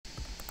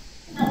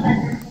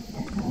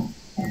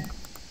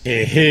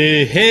Hey,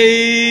 hey,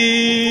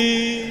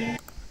 hey!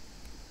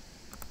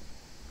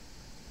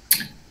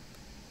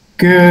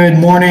 Good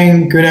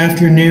morning, good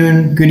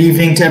afternoon, good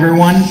evening to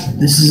everyone.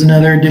 This is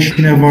another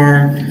edition of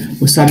our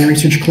Wasabi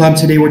Research Club.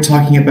 Today we're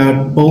talking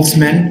about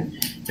Boltzmann,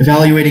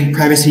 evaluating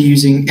privacy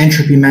using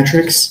entropy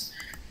metrics.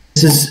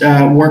 This is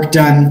work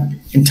done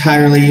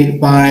entirely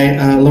by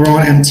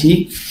Laurent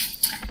MT.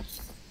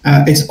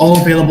 It's all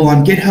available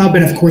on GitHub,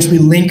 and of course we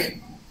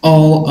link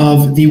all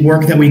of the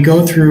work that we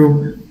go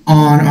through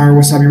on our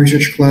Wasabi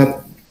Research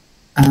Club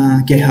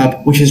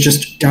GitHub, which is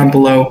just down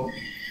below.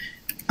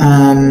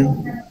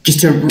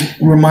 Just to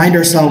remind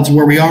ourselves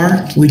where we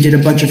are, we did a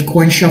bunch of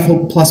coin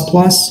shuffle ++,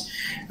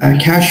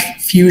 cache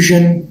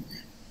fusion,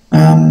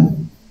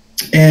 and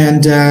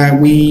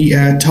we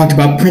talked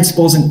about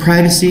principles and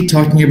privacy,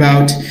 talking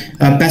about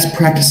best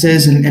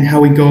practices and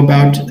how we go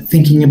about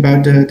thinking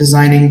about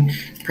designing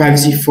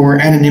privacy for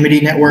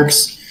anonymity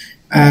networks.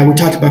 We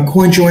talked about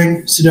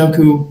CoinJoin,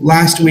 Sudoku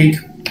last week,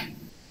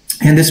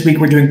 and this week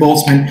we're doing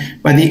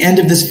Boltzmann. By the end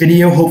of this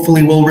video,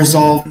 hopefully we'll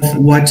resolve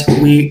what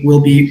we will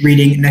be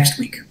reading next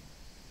week.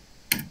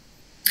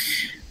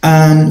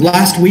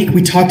 Last week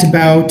we talked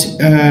about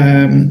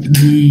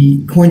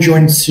the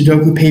CoinJoin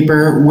Sudoku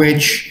paper,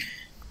 which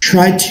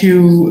tried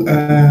to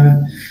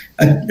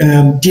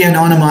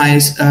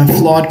de-anonymize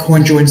flawed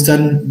coinjoins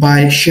done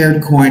by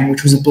SharedCoin,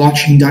 which was a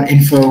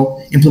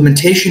blockchain.info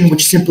implementation,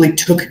 which simply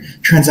took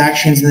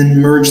transactions and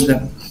then merged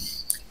them.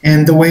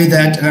 And the way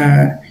that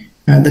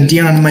the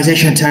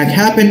de-anonymization attack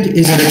happened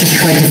is that it just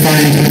tried to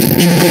find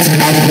inputs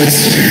and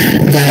outputs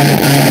that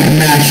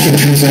matched in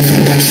terms of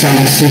their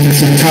sums. So you can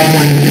see the top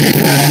one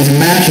has a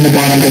match and the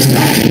bottom does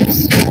not.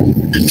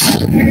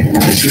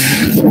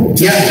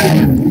 Yeah.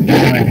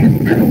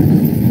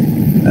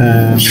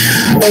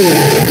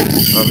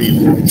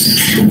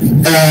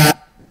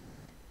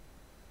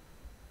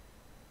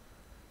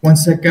 One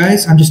sec,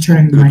 guys. I'm just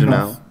turning the mic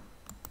off.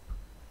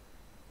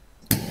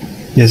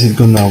 Yes, it's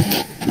good now.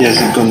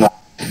 Yes, it's good now.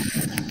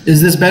 Is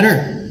this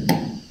better?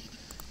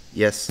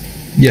 Yes.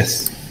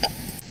 Yes.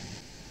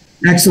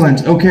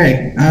 Excellent.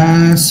 Okay.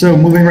 So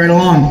moving right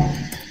along.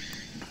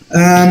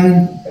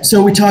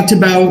 So we talked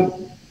about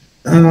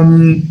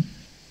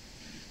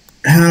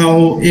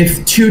how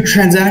if two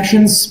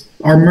transactions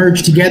are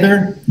merged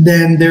together,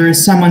 then there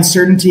is some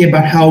uncertainty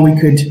about how we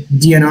could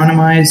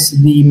de-anonymize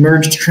the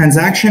merged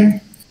transaction.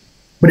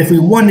 But if we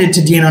wanted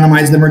to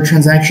de-anonymize the merged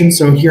transaction,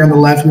 so here on the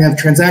left we have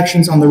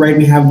transactions, on the right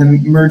we have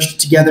them merged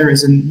together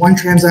as in one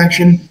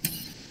transaction,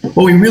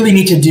 what we really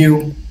need to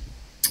do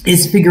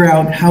is figure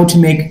out how to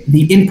make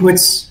the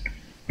inputs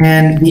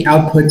and the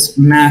outputs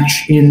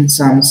match in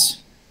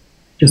sums,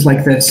 just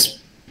like this.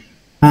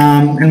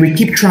 And we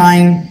keep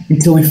trying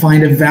until we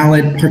find a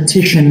valid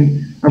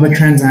partition of a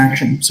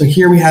transaction. So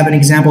here we have an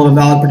example of a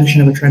valid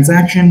partition of a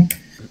transaction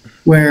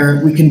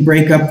where we can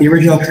break up the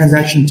original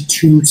transaction into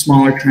two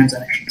smaller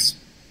transactions.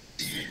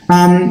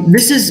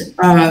 This is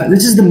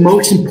the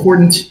most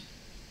important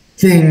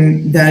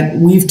thing that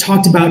we've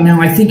talked about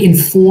now, I think, in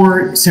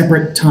 4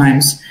 separate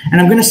times. And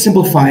I'm going to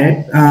simplify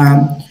it,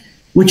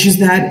 which is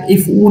that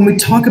when we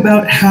talk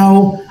about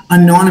how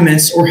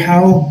anonymous or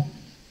how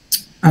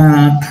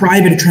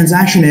private a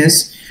transaction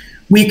is,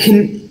 we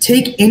can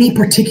take any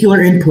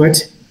particular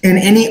input and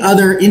any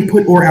other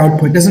input or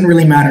output, doesn't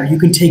really matter. You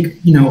can take,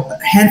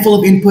 a handful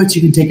of inputs,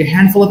 you can take a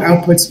handful of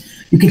outputs,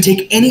 you can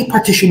take any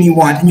partition you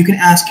want, and you can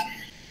ask,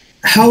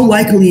 how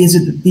likely is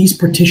it that these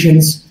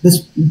partitions,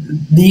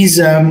 these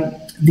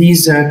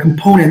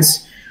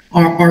components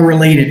are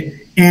related?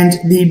 And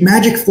the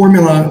magic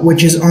formula,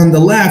 which is on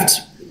the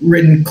left,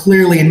 written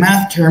clearly in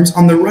math terms,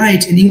 on the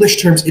right, in English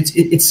terms,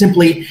 it's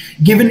simply,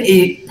 given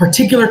a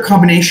particular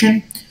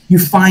combination, you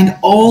find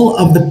all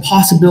of the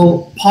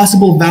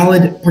possible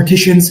valid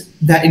partitions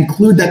that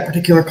include that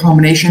particular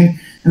combination,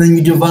 and then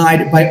you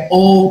divide by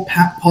all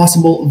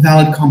possible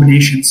valid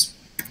combinations.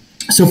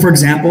 So for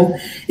example,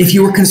 if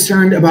you were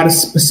concerned about a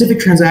specific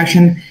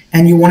transaction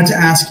and you wanted to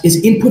ask, is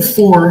input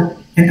 4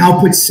 and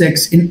output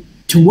 6,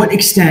 to what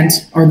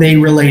extent are they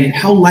related?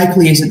 How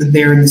likely is it that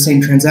they're in the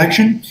same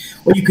transaction?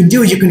 What you can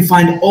do is you can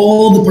find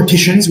all the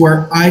partitions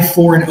where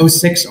I4 and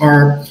O6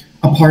 are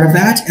a part of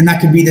that, and that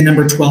could be the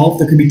number 12.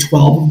 There could be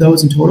 12 of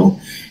those in total.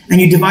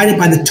 And you divide it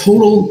by the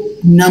total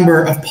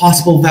number of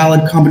possible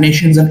valid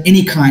combinations of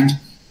any kind,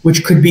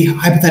 which could be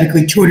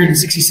hypothetically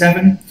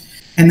 267.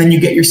 And then you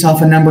get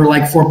yourself a number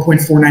like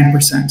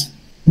 4.49%.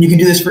 And you can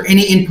do this for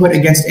any input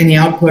against any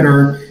output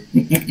or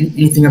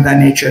anything of that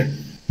nature.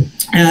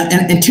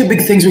 And 2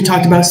 big things we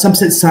talked about,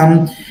 subset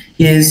sum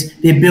is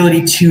the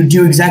ability to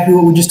do exactly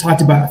what we just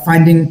talked about,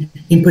 finding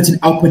inputs and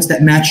outputs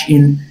that match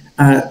in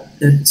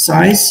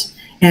size.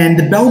 And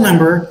the bell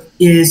number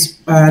is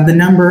the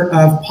number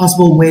of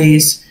possible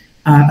ways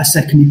a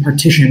set can be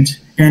partitioned.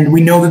 And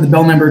we know that the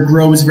bell number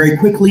grows very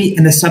quickly,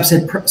 and the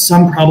subset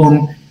sum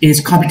problem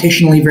is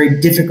computationally very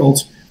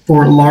difficult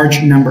for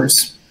large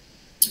numbers.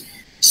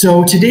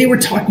 So today we're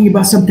talking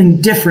about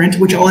something different,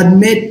 which I'll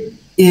admit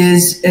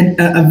is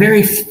a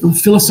very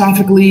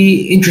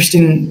philosophically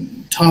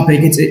interesting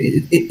topic.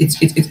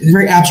 It's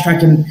very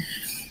abstract, and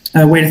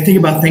way to think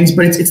about things,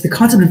 but it's the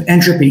concept of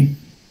entropy.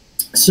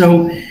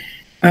 So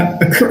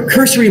a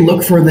cursory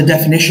look for the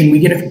definition, we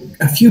get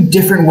a few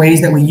different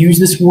ways that we use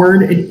this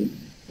word.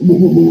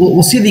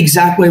 We'll see the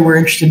exact way we're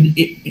interested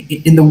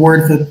in the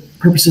word for the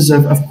purposes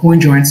of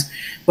CoinJoins.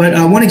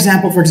 But one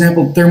example, for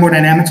example,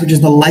 thermodynamics, which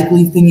is the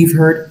likely thing you've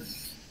heard,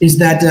 is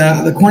that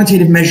the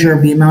quantitative measure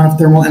of the amount of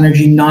thermal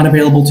energy not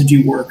available to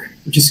do work,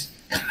 which is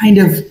kind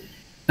of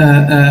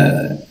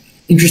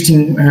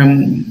interesting,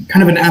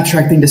 kind of an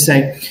abstract thing to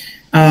say.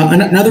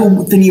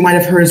 Another thing you might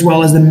have heard as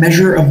well is the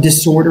measure of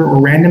disorder or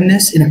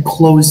randomness in a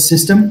closed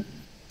system.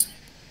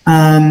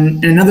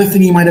 And another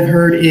thing you might have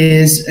heard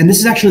is, and this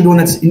is actually the one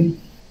that's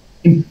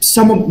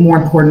somewhat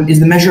more important,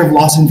 is the measure of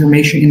loss of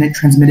information in a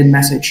transmitted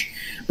message.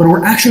 But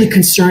we're actually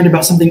concerned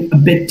about something a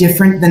bit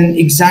different than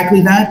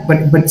exactly that,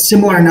 but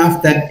similar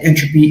enough that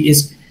entropy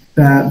is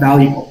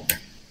valuable.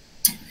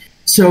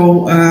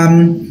 So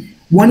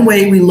one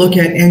way we look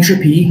at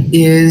entropy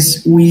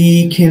is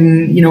we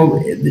can,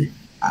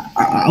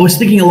 I was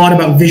thinking a lot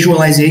about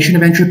visualization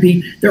of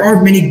entropy. There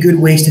are many good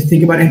ways to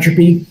think about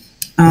entropy.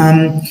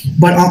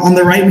 But on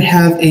the right, we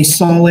have a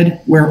solid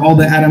where all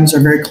the atoms are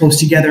very close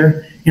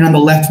together. And on the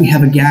left, we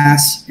have a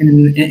gas.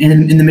 And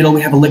in the middle,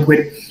 we have a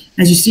liquid.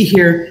 As you see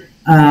here,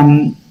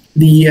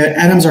 the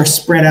atoms are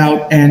spread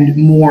out and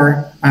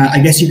more, I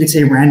guess you could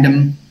say,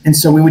 random. And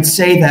so we would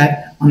say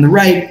that on the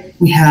right,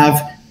 we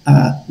have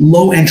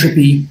low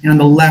entropy. And on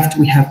the left,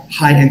 we have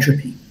high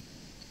entropy.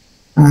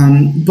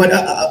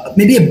 But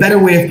maybe a better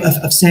way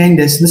of saying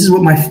this is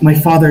what my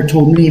father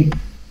told me,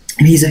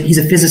 and he's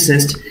a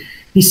physicist.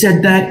 He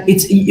said that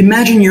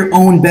imagine your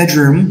own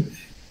bedroom,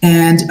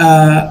 and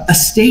a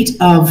state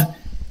of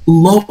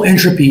low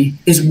entropy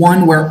is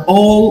one where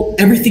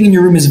everything in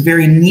your room is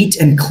very neat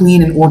and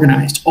clean and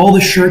organized. All the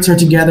shirts are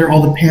together,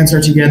 all the pants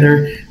are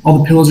together, all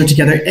the pillows are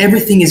together.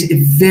 Everything is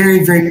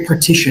very, very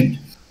partitioned.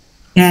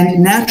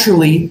 And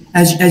naturally,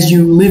 as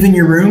you live in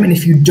your room, and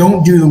if you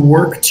don't do the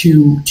work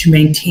to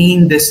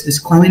maintain this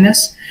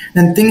cleanliness,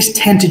 then things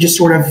tend to just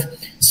sort of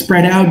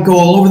spread out, go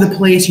all over the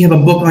place. You have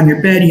a book on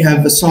your bed, you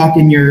have a sock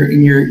in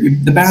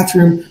the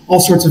bathroom, all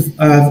sorts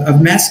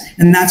of mess,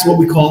 and that's what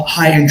we call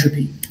high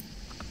entropy.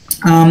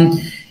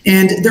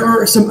 And there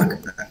are some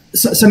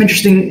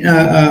interesting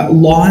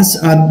laws.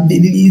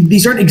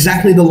 These aren't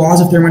exactly the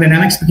laws of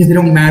thermodynamics because they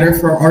don't matter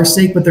for our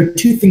sake, but there are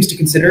two things to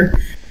consider.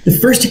 The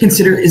first to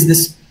consider is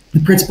the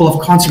principle of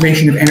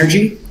conservation of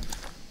energy,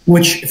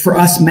 which for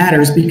us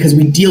matters because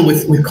we deal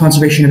with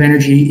conservation of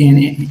energy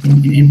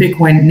in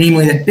Bitcoin,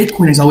 namely that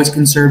Bitcoin is always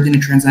conserved in a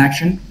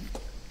transaction.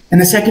 And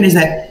the second is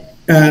that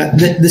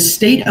the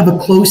state of a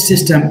closed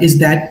system is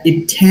that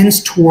it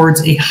tends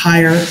towards a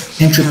higher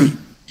entropy.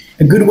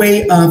 A good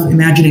way of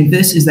imagining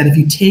this is that if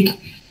you take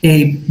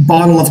a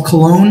bottle of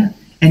cologne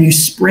and you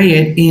spray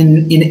it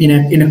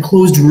in a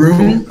closed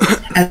room,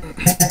 as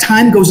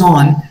time goes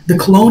on, the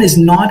cologne is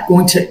not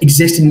going to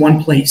exist in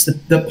one place.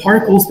 The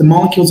particles, the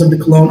molecules of the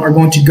cologne are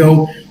going to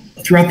go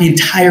throughout the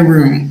entire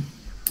room,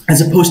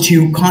 as opposed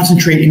to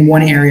concentrate in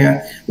one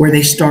area where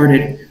they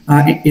started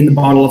in the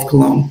bottle of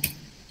cologne.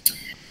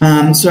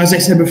 So as I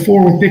said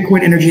before, with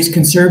Bitcoin, energy is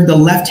conserved. The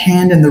left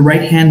hand and the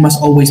right hand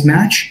must always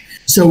match.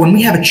 So when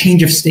we have a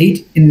change of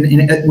state,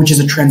 which is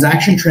a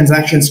transaction,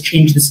 transactions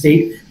change the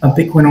state of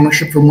Bitcoin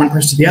ownership from one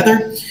person to the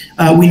other,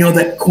 we know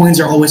that coins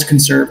are always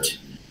conserved.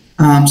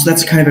 So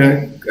that's kind of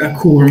a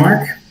cool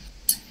remark.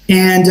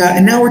 And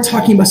now we're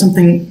talking about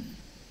something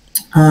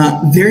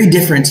very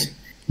different,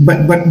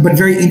 but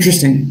very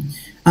interesting,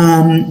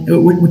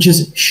 which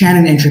is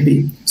Shannon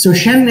entropy. So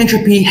Shannon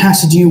entropy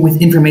has to do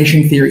with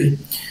information theory,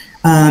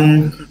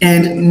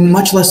 and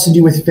much less to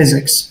do with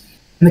physics.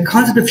 And the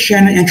concept of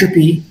Shannon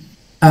entropy,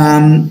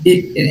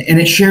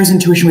 it shares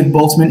intuition with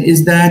Boltzmann,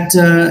 is that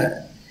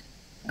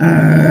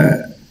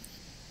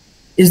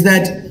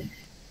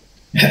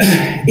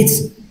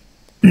it's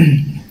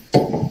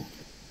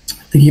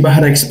thinking about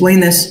how to explain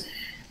this.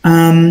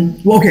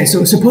 Well, okay,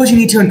 so suppose you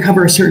need to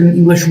uncover a certain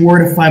English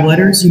word of 5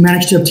 letters. You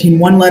manage to obtain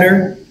one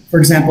letter, for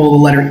example, the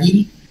letter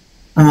E.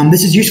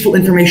 This is useful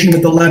information,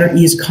 but the letter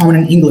E is common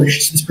in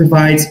English, so this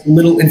provides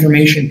little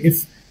information.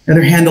 If, on the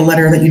other hand, the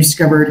letter that you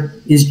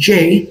discovered is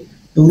J,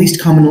 the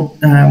least common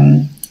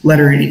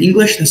letter in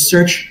English, the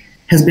search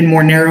has been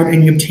more narrowed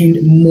and you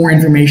obtained more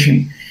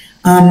information.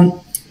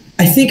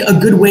 I think a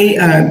good way,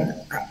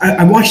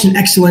 I watched an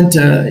excellent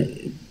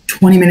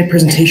 20-minute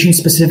presentation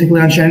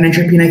specifically on Shannon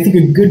entropy, and I think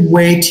a good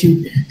way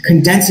to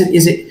condense it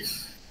is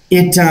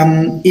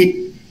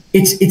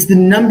it's the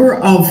number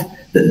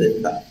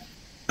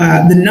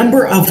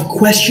of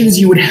questions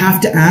you would have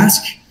to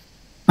ask,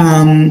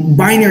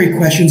 binary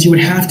questions you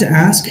would have to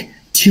ask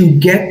to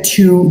get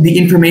to the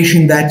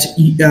information that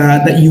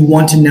you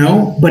want to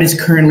know, but is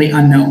currently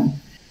unknown.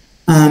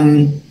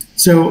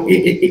 So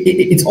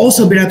it's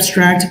also a bit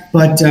abstract,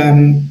 but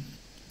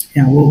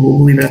yeah,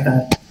 we'll leave it at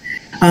that.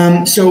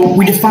 So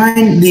we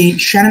define the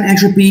Shannon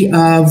entropy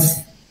of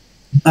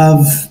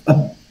a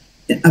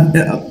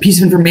piece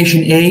of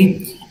information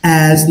A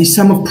as the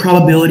sum of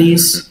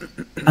probabilities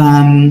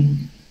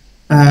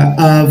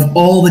of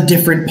all the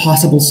different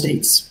possible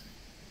states.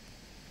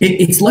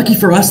 It's lucky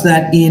for us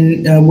that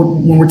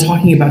when we're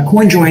talking about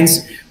coin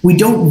joins, we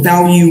don't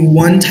value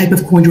one type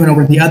of coin join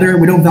over the other.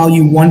 We don't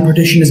value one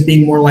partition as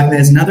being more likely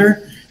as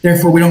another.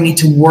 Therefore, we don't need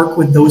to work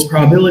with those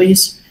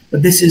probabilities.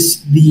 But this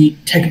is the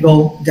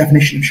technical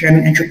definition of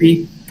Shannon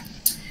entropy.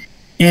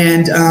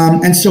 And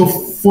so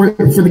for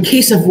the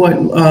case of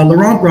what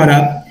Laurent brought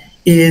up,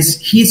 is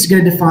he's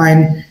going to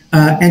define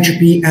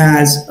entropy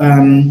as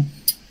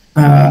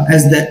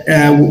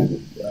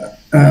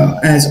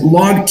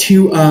log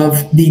 2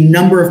 of the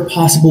number of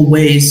possible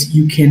ways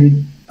you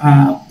can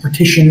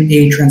partition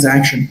a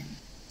transaction.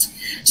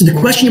 So the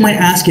question you might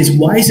ask is,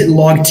 why is it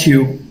log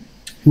 2?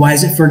 Why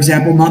is it, for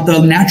example, not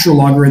the natural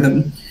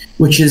logarithm,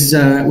 which is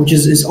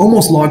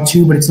almost log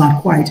 2, but it's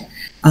not quite?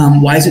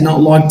 Why is it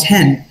not log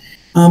 10?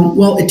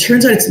 Well, it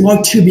turns out it's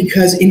log 2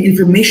 because in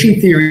information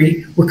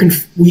theory, we're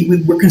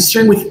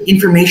concerned with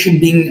information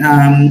being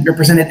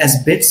represented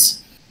as bits.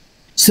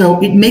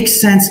 So it makes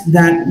sense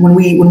that when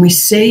we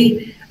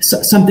say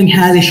something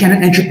has a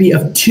Shannon entropy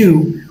of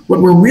 2,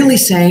 what we're really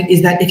saying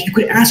is that if you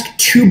could ask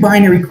 2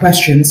 binary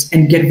questions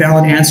and get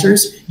valid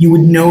answers, you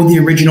would know the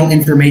original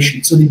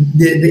information. So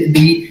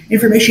the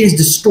information is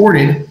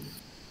distorted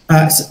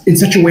in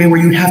such a way where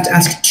you'd have to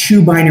ask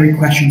 2 binary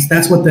questions.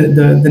 That's what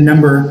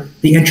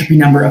the entropy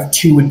number of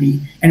 2 would be.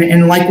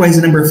 And likewise,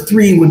 the number of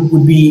 3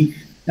 would be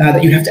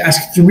that you'd have to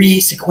ask 3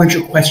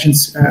 sequential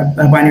questions,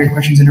 binary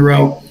questions in a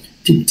row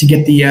to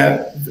get the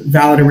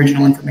valid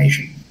original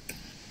information.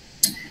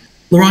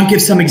 Laurent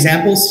gives some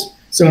examples.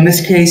 So in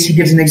this case, he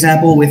gives an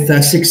example with 5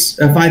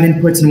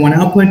 inputs and 1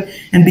 output.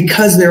 And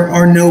because there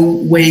are no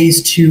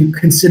ways to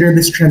consider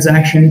this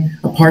transaction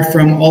apart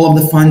from all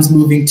of the funds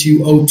moving to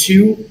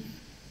O2,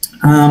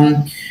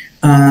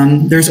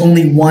 there's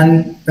only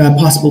one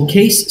possible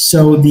case,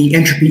 so the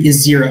entropy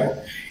is 0.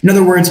 In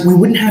other words, we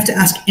wouldn't have to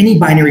ask any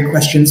binary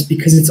questions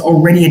because it's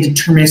already a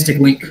deterministic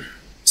link.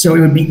 So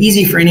it would be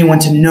easy for anyone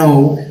to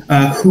know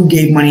who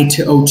gave money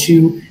to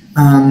O2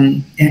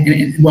 and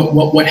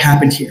what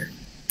happened here.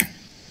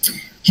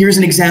 Here's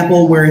an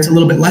example where it's a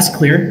little bit less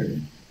clear.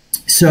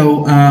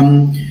 So,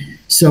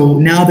 so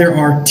now there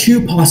are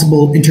 2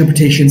 possible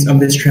interpretations of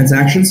these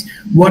transactions.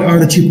 What are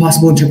the 2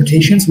 possible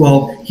interpretations?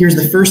 Well, here's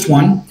the first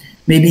one.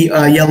 Maybe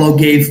yellow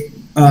gave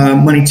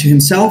money to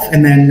himself,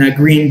 and then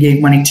green gave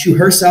money to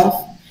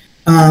herself.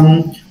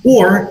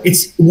 Or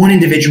it's one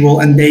individual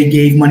and they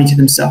gave money to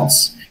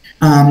themselves.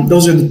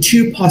 Those are the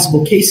 2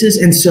 possible cases,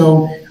 and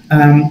so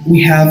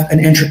we have an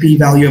entropy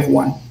value of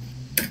 1.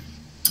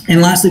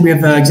 And lastly, we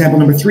have example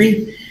number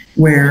 3,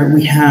 where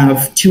we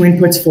have 2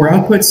 inputs, 4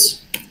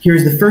 outputs.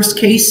 Here's the first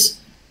case.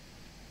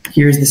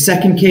 Here's the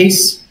second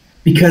case.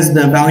 Because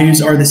the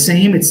values are the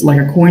same, it's like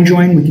a coin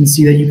join. We can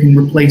see that you can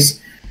replace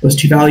those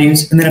 2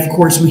 values. And then, of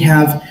course, we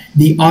have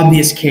the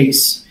obvious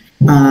case,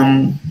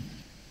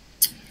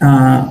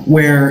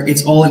 where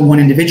it's all in one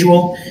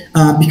individual.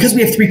 Because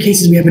we have 3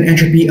 cases, we have an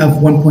entropy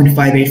of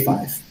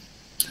 1.585,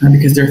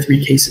 because there are 3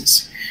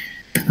 cases.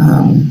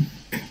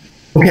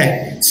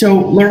 Okay, so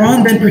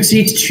Laurent then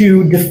proceeds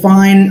to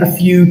define a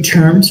few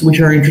terms which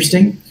are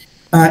interesting.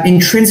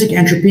 Intrinsic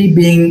entropy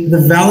being the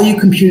value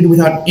computed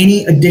without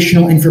any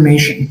additional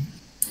information.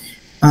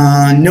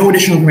 No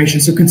additional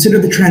information, so consider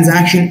the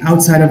transaction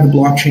outside of the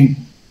blockchain.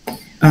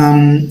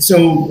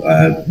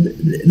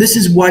 This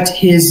is what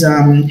his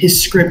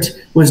script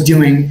was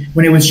doing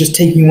when it was just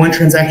taking one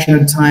transaction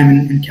at a time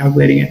and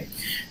calculating it.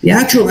 The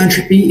actual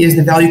entropy is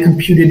the value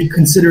computed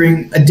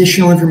considering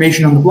additional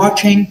information on the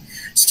blockchain.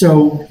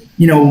 So,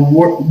 you know,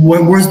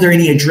 was there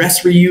any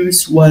address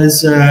reuse?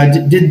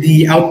 Did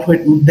the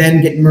output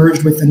then get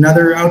merged with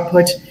another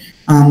output?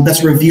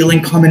 That's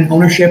revealing common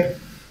ownership.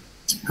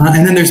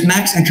 And then there's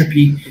max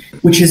entropy,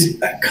 which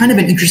is kind of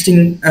an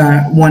interesting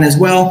one as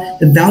well.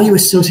 The value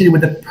associated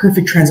with a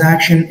perfect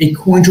transaction, a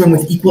coin join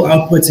with equal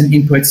outputs and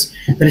inputs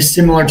that is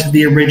similar to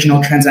the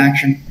original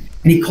transaction.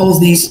 And he calls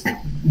this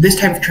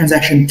type of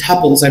transaction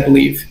tuples, I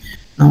believe,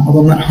 although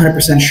I'm not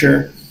 100%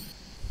 sure.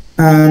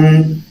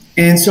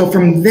 And so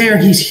from there,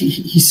 he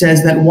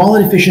says that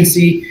wallet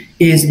efficiency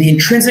is the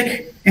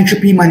intrinsic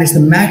entropy minus the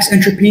max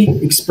entropy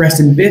expressed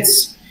in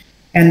bits,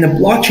 and the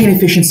blockchain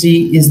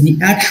efficiency is the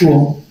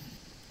actual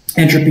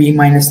entropy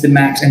minus the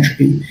max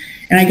entropy.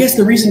 And I guess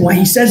the reason why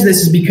he says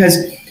this is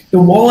because the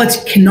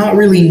wallets cannot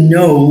really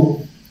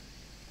know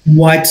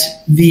what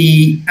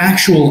the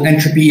actual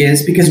entropy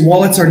is, because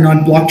wallets are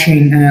not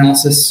blockchain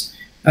analysis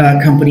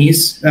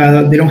companies.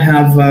 They don't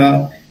have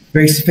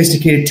very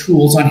sophisticated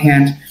tools on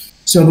hand.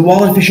 So the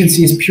wallet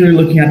efficiency is purely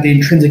looking at the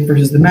intrinsic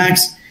versus the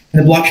max,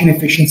 and the blockchain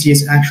efficiency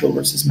is actual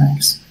versus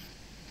max.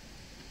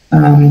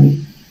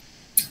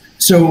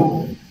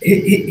 So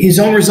his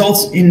own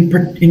results in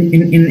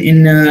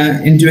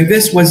doing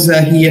this was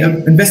he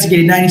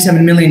investigated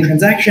 97 million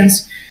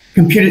transactions,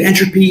 computed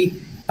entropy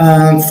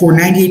for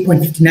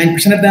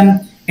 98.59% of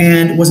them,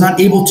 and was not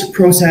able to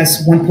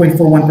process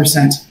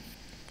 1.41%.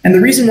 And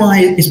the reason why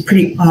is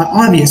pretty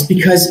obvious,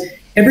 because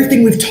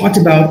everything we've talked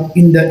about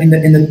in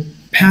the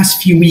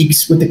past few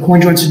weeks with the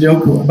CoinJoin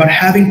Sudoku about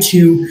having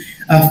to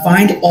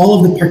find all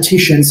of the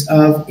partitions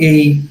of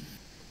a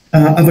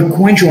of a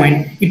coin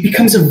join, it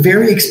becomes a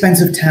very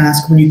expensive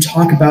task when you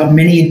talk about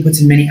many inputs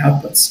and many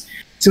outputs.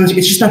 So it's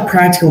just not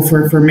practical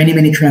for many,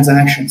 many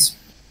transactions.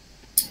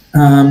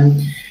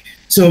 Of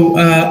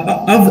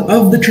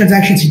the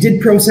transactions he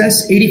did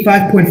process,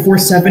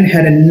 85.47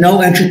 had a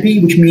null entropy,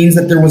 which means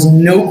that there was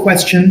no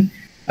question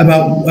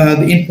about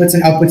the inputs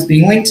and outputs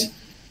being linked.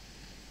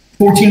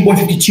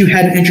 14.52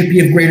 had an entropy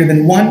of greater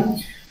than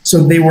 1,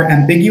 so they were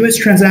ambiguous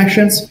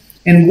transactions.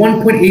 And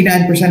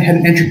 1.89% had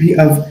an entropy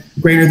of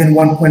greater than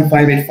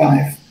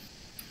 1.585,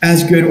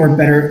 as good or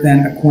better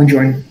than a coin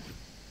join.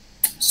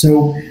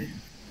 So,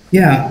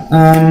 yeah.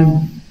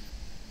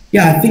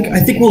 I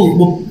think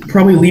we'll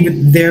probably leave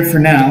it there for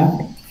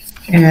now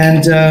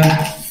and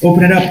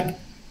open it up.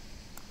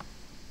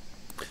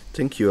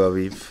 Thank you,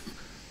 Aviv.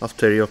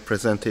 After your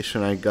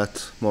presentation, I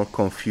got more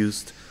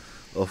confused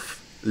of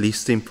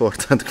least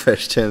important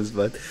questions,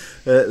 but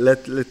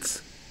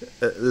let's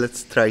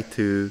try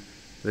to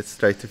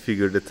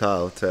figure that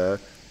out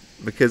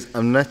because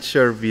I'm not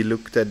sure we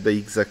looked at the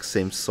exact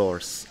same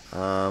source.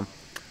 I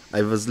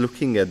was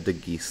looking at the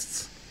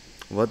GISTs.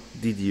 What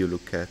did you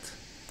look at?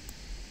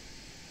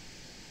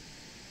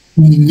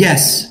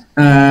 Yes,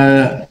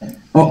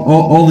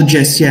 all the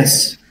GISTs,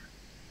 yes.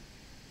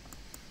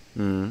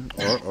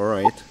 All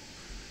right.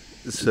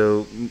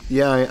 So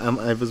yeah,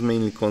 I was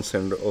mainly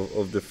concerned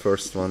of the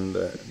first one.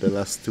 The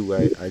last two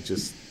I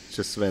just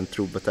went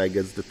through, but I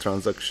guess the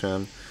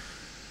transaction,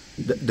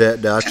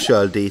 the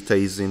actual data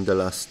is in the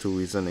last two,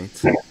 isn't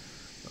it?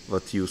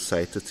 What you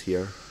cited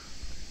here.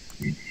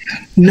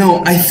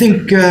 No, I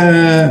think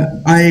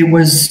I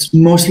was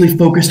mostly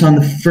focused on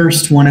the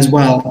first one as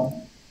well.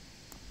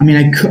 I mean,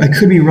 I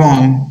could be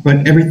wrong,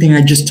 but everything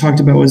I just talked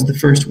about was the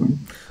first one.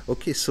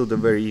 Okay, so the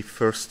very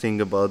first thing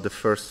about the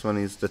first one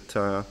is that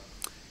the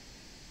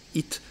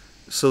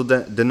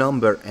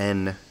number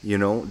n,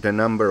 the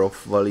number of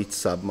valid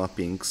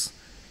submappings,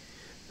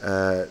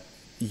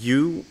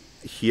 you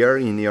here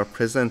in your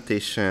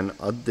presentation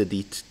added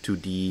it to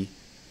the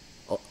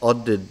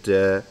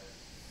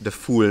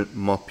full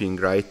mapping,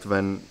 right?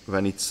 When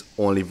it's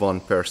only one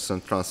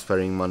person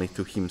transferring money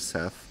to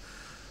himself,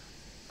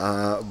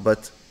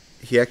 but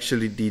he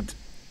actually did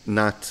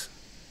not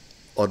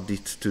add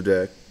it to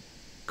the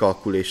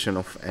calculation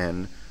of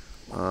n.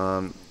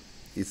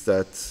 Is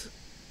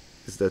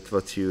that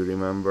what you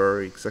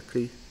remember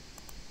exactly?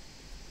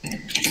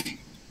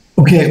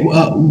 Okay,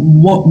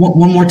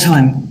 one more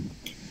time.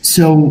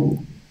 So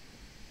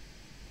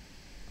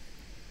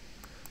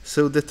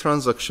the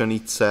transaction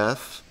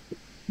itself,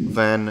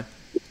 when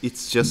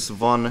it's just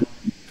one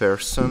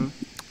person,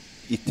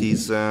 it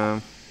is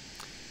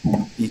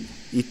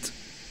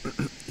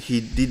he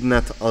did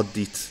not add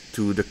it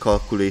to the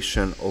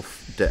calculation of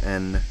the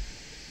n,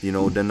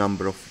 the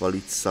number of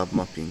valid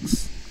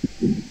submappings.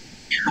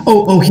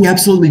 Oh, he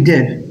absolutely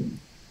did.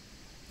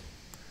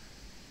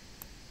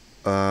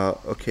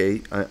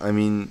 Okay, I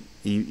mean,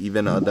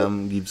 even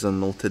Adam Gibson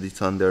noted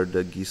it under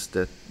the GIST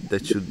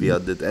that should be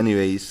added.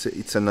 Anyway,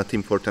 it's a not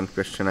important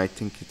question. I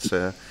think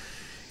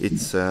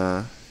it's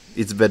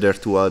better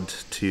to add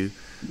to,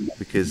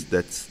 because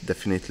that's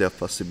definitely a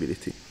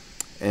possibility.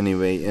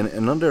 Anyway, and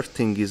another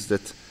thing is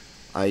that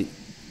I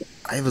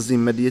was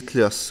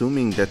immediately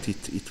assuming that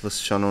it was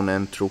Shannon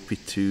Entropy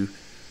too,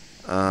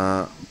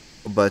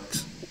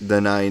 but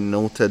then I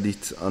noted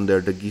it under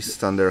the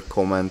GIST under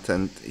comment,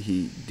 and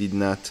he did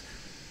not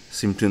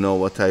seem to know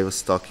what I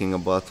was talking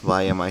about.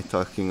 Why am I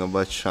talking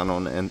about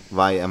Shannon, and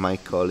why am I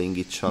calling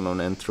it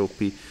Shannon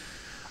Entropy?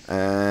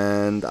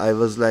 And I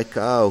was like,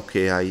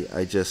 okay,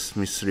 I just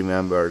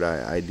misremembered.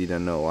 I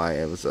didn't know why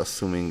I was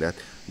assuming that.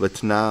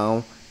 But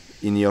now,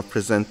 in your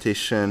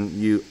presentation,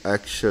 you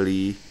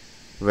actually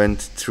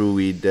went through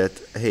it that,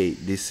 hey,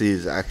 this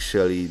is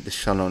actually the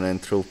Shannon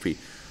Entropy.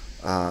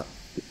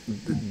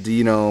 Do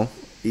you know,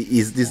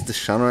 is this the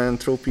Shannon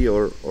Entropy,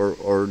 or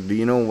do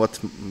you know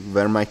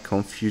where my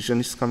confusion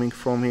is coming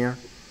from here?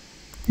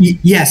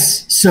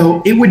 Yes,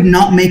 so it would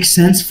not make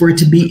sense for it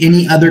to be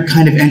any other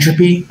kind of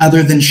entropy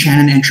other than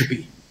Shannon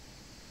entropy.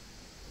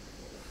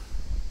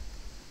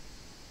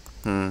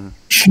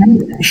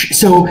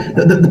 So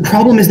the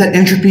problem is that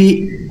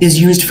entropy is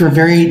used for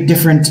very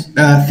different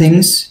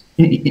things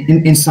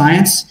in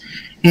science,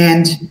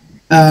 and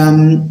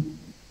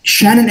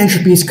Shannon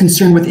entropy is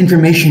concerned with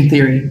information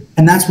theory,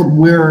 and that's what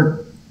we're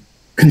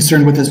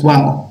concerned with as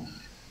well.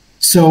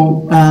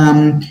 So,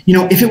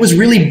 if it was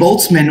really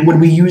Boltzmann, would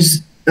we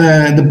use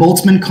the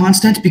Boltzmann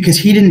constant? Because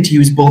he didn't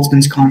use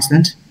Boltzmann's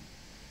constant.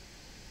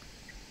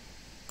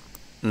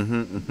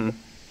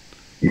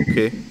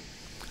 Okay.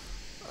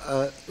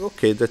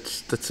 Okay,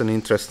 that's an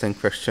interesting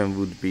question.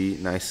 Would be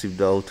nice if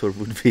the author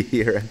would be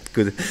here and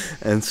could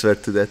answer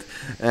to that.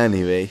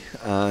 Anyway,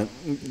 I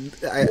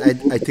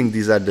think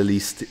these are the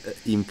least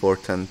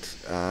important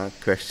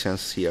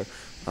questions here.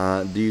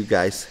 Do you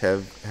guys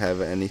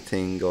have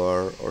anything,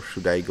 or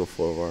should I go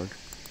forward?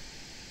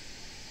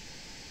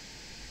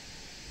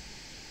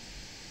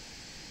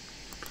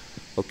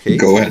 Okay.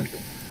 Go ahead.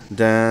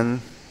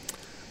 Then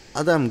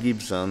Adam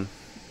Gibson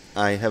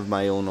I have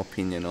my own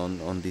opinion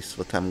on this,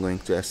 what I'm going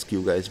to ask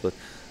you guys, but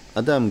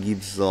Adam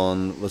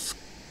Gibson was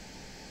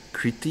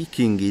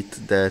critiquing it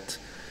that,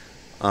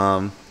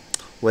 well,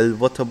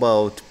 what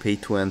about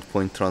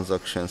pay-to-endpoint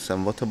transactions,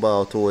 and what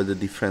about all the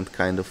different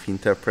kind of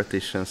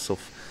interpretations of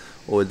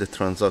all the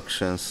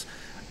transactions?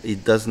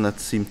 It does not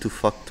seem to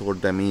factor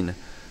them in.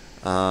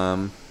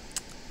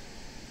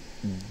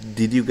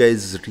 Did you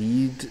guys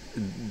read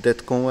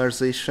that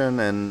conversation,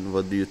 and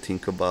what do you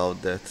think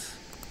about that?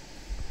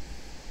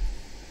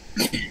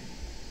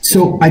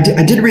 So I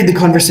did read the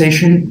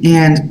conversation,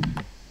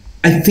 and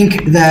I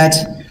think that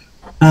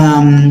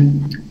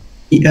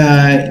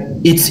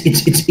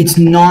it's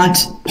not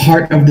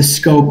part of the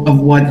scope of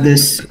what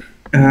this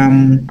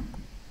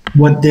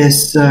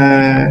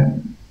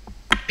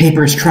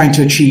paper is trying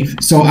to achieve.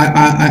 So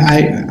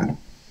I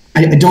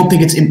don't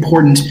think it's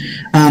important.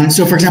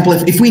 So for example,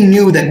 if we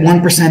knew that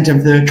 1%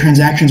 of the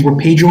transactions were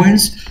pay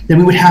joins, then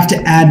we would have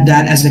to add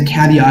that as a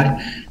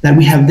caveat, that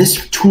we have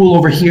this tool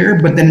over here,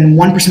 but then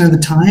 1% of the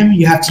time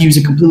you have to use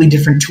a completely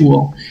different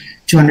tool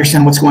to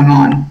understand what's going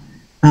on.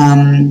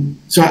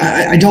 So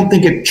I don't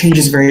think it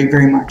changes very,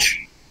 very much.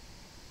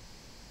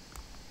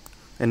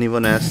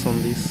 Anyone else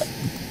on this?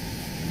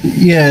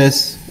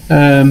 Yes.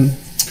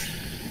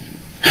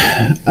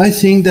 I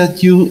think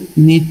that you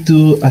need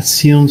to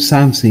assume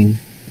something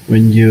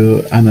when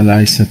you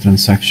analyze a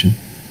transaction.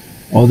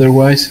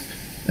 Otherwise,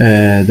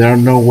 there are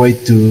no way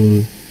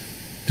to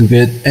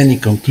get any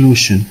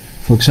conclusion.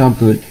 For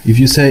example, if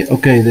you say,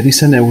 okay, there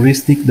is an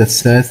heuristic that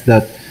says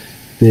that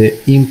the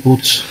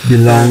inputs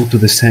belong to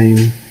the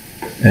same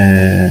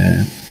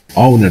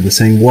owner, the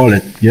same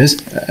wallet, yes?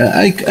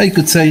 I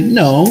could say,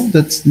 no,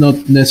 that's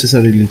not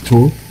necessarily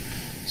true.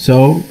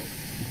 So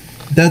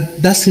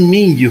that doesn't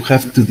mean you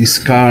have to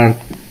discard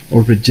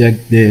or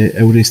reject the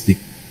heuristic.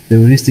 The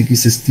heuristic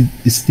is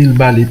still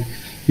valid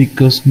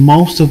because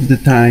most of the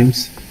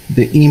times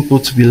the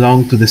inputs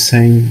belong to the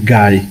same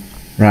guy,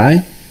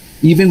 right?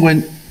 Even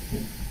when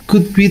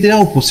could be the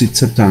opposite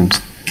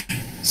sometimes.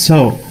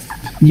 So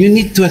you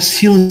need to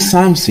assume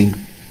something,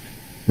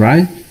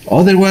 right?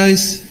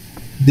 Otherwise,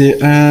 the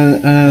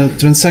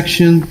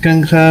transaction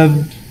can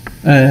have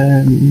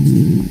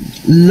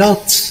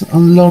lots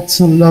and lots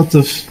and lots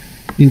of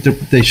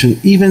interpretation.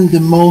 Even the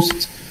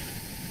most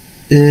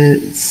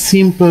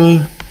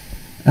simple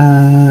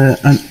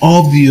and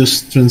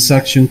obvious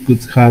transaction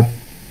could have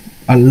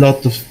a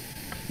lot of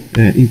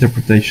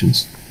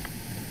interpretations.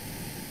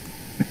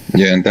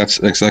 Yeah, and that's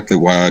exactly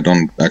why I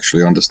don't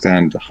actually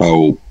understand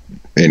how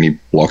any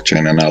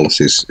blockchain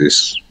analysis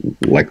is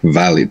like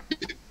valid,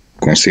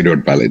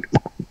 considered valid.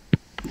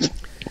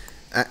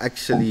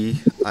 Actually,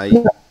 I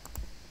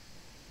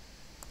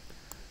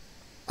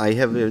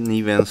have an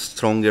even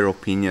stronger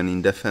opinion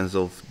in defense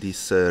of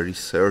this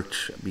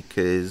research,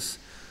 because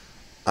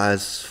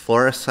as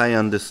far as I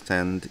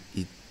understand,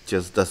 it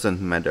just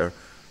doesn't matter,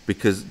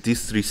 because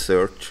this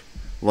research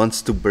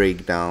wants to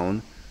break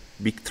down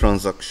big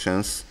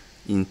transactions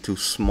into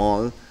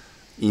small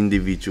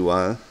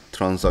individual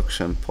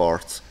transaction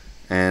parts,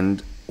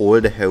 and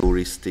all the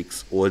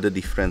heuristics, all the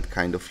different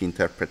kind of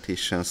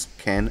interpretations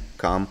can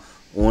come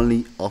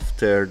only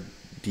after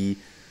the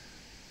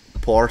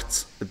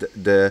parts,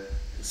 the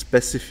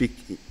specific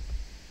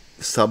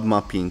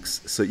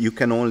submappings. So you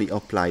can only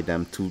apply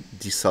them to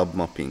the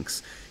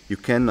submappings. You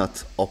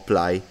cannot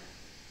apply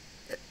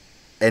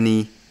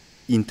any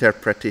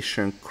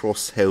interpretation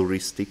cross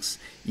heuristics,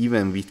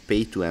 even with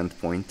pay to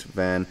endpoint,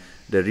 when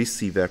the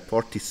receiver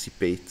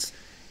participates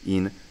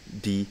in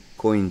the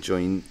coin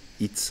join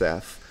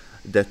itself.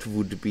 That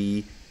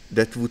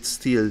would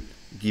still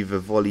give a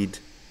valid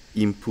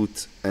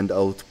input and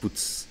output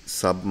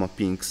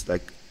submappings,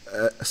 like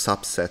a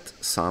subset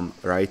sum,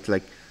 right?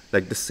 Like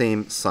the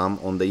same sum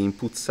on the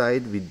input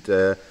side, with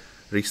the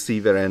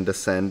receiver and the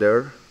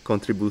sender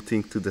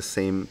contributing to the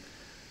same,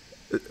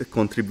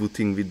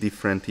 contributing with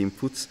different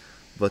inputs,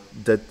 but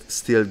that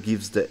still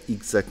gives the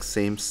exact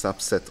same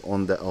subset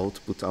on the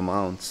output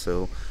amount.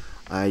 So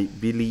I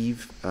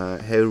believe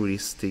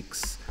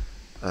heuristics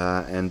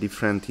and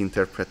different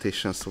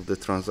interpretations of the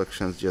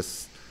transactions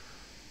just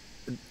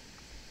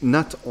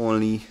not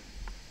only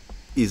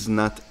is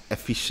not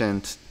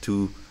efficient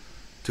to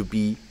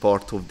be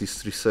part of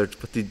this research,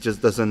 but it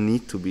just doesn't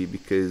need to be,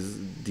 because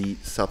the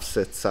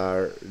subsets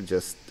are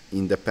just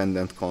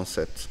independent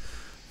concepts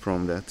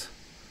from that.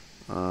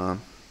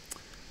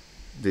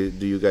 Do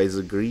you guys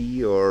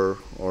agree, or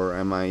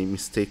am I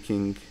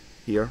mistaking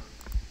here?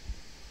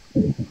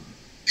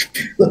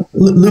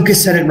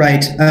 Lucas said it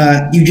right.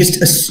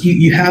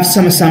 You have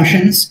some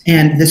assumptions,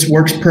 and this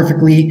works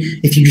perfectly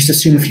if you just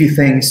assume a few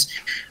things.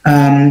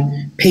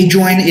 Pay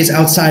join is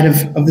outside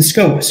of the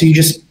scope, so you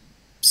just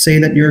say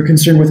that you're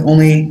concerned with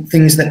only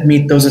things that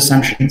meet those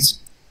assumptions.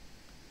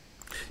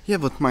 Yeah,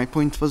 but my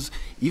point was,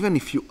 even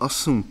if you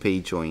assume pay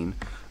join,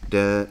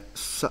 the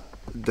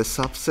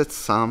subset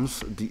sums,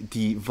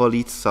 the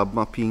valid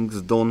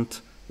submappings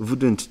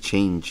wouldn't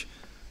change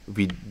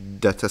with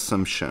that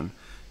assumption.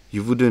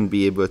 You wouldn't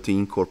be able to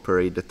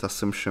incorporate that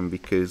assumption,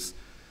 because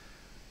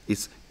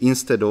it's,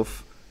 instead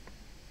of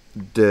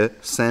the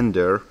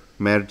sender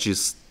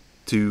merges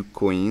two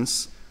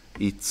coins,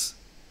 it's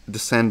the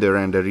sender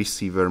and the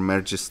receiver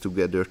merges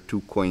together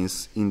two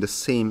coins in the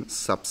same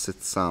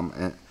subset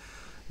sum.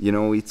 You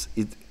know,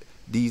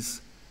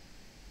 these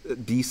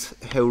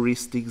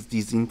heuristics,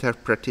 these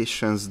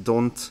interpretations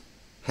don't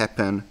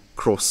happen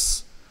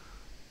cross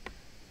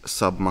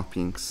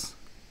submappings.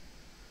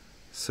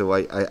 So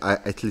I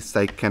at least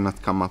I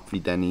cannot come up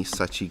with any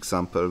such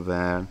example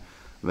where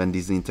when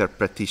these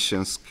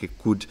interpretations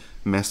could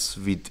mess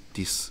with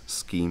this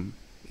scheme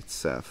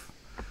itself.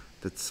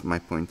 That's my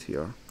point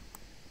here.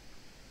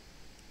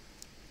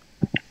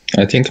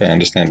 I think I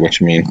understand what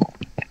you mean,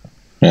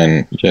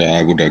 and yeah,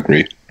 I would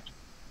agree.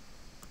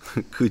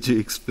 Could you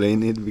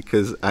explain it?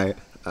 Because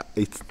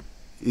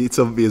it's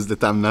obvious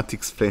that I'm not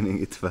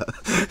explaining it well.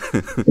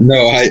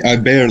 No, I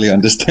barely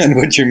understand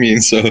what you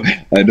mean, so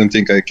I don't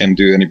think I can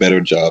do any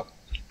better job.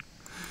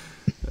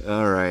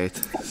 All right,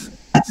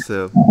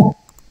 so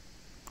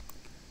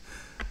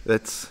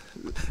let's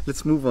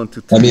move on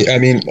to. Do you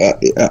mean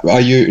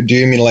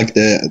like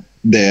the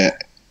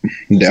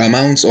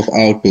amounts of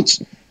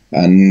outputs,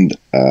 and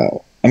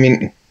I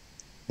mean,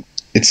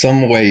 it's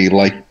some way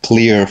like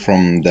clear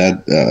from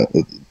that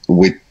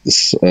with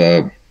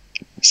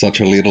such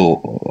a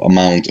little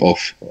amount of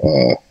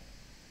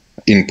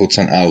inputs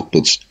and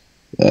outputs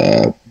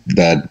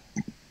that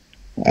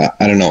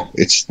I don't know.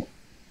 It's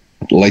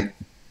like,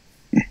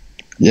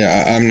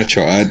 yeah, I'm not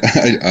sure.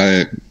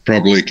 I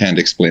probably can't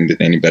explain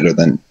it any better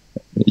than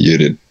you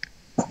did.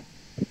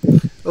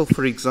 Oh,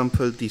 for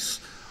example,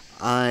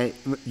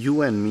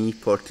 you and me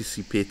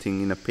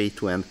participating in a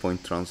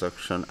pay-to-endpoint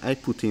transaction. I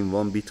put in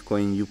 1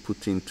 Bitcoin, you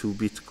put in 2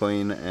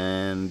 Bitcoin,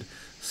 and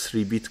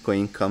 3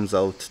 Bitcoin comes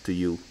out to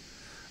you.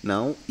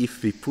 Now,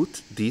 if we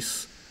put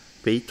this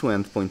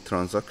pay-to-endpoint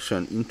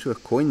transaction into a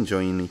coin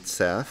join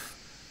itself,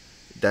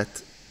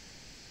 that's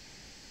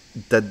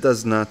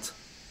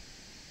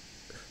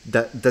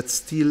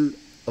still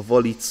a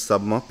valid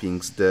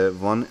submappings. The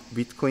 1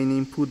 Bitcoin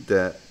input,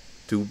 the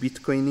 2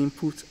 Bitcoin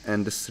input,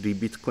 and the 3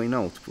 Bitcoin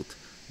output.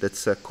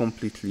 That's a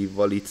completely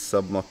valid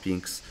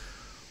submappings.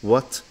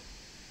 What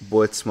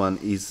Boltzmann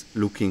is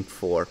looking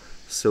for.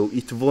 So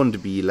it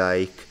won't be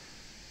like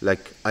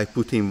I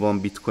put in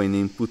 1 Bitcoin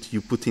input,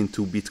 you put in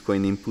 2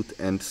 Bitcoin input,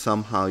 and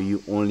somehow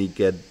you only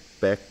get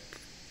back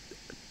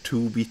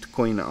 2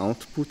 Bitcoin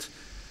output,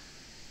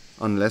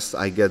 unless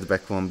I get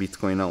back 1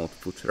 Bitcoin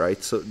output,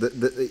 right? So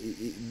the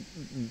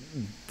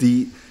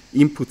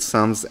input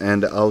sums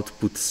and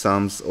output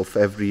sums of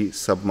every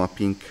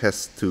submapping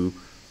has to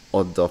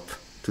add up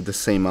to the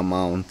same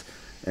amount,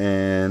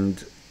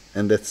 and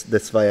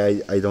that's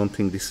why I don't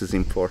think this is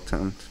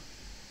important.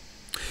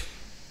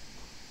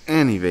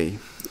 Anyway,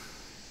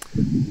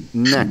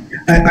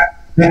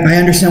 I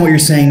understand what you're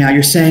saying now.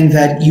 You're saying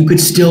that you could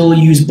still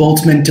use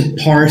Boltzmann to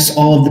parse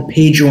all of the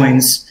pay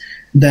joins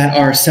that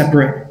are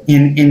separate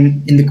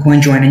in the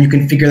coin join, and you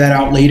can figure that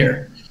out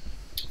later.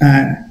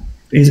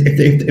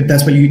 If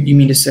that's what you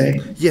mean to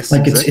say. Yes,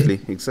 like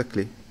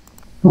exactly.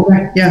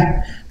 Okay,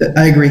 yeah,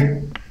 I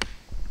agree.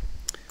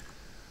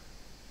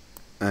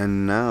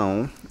 And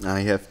now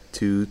I have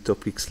 2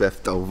 topics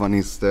left. Oh, one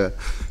is a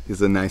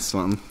nice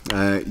one.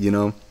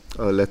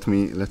 Let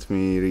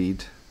me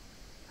read.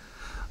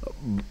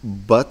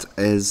 But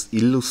as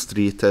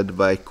illustrated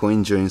by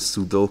CoinJoin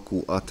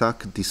Sudoku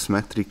attack, this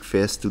metric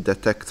fails to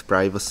detect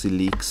privacy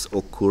leaks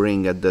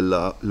occurring at the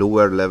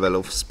lower level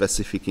of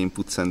specific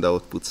inputs and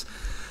outputs.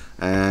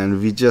 And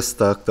we just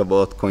talked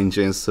about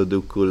CoinJoin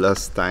Sudoku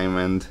last time,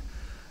 and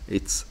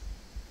it's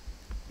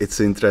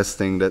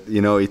interesting that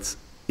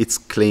it's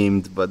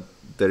claimed, but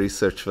the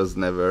research was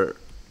never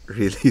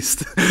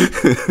released.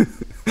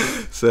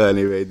 So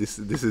anyway, this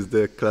is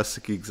the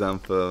classic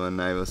example when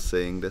I was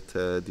saying that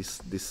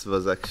this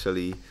was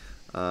actually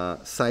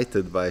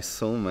cited by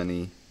so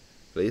many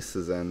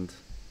places, and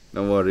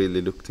no one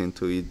really looked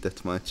into it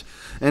that much.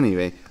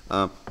 Anyway,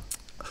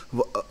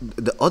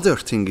 the other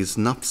thing is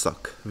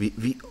knapsack.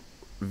 We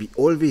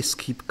always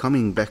keep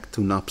coming back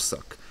to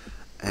knapsack,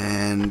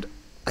 and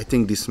I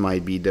think this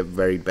might be the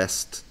very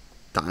best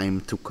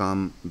time to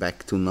come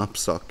back to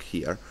knapsack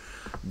here,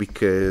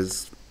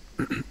 because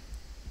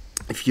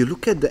if you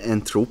look at the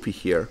entropy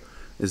here,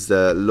 is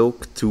the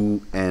log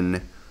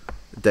 2n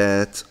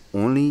that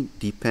only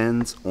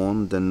depends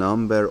on the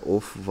number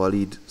of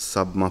valid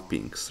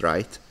submappings,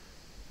 right?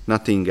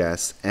 Nothing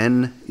else.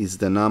 N is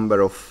the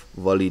number of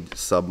valid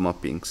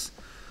submappings,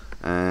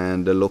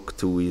 and the log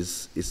 2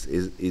 is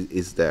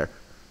there.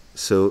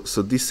 So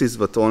this is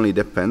what only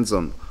depends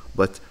on,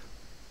 but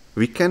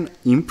we can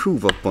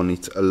improve upon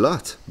it a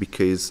lot,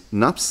 because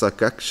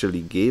knapsack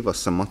actually gave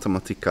us a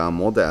mathematical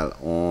model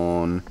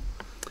on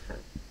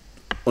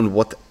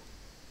what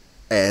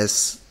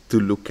else to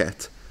look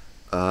at.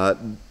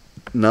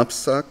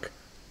 Knapsack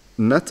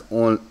not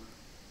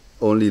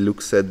only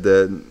looks at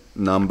the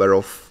number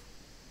of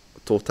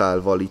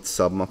total valid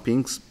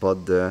submappings,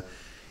 but the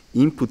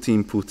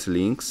input-input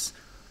links,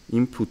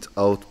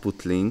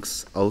 input-output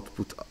links,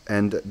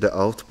 and the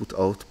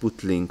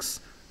output-output links.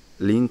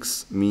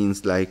 Links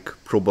means like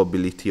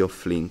probability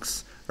of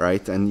links,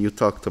 right? And you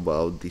talked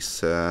about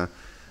this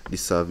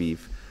this Aviv,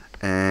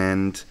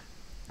 and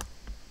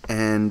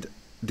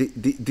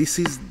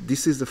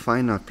this is the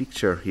final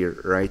picture here,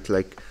 right?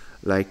 Like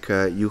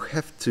you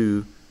have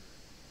to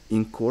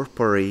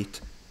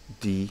incorporate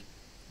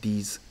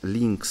these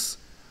links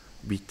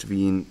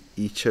between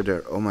each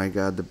other. Oh my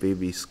God, the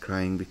baby is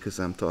crying because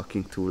I'm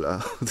talking too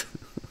loud.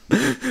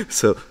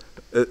 So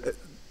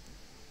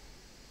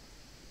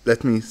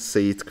let me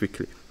say it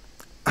quickly.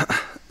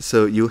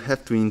 So you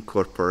have to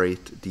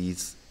incorporate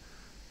these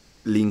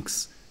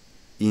links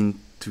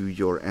into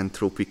your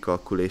entropy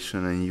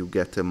calculation, and you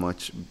get a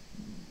much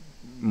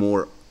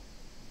more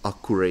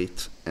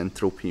accurate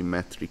entropy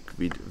metric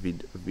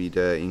with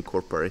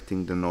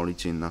incorporating the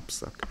knowledge in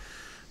knapsack.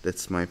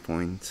 That's my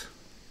point.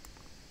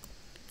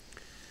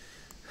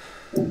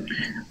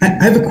 I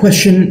have a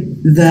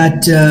question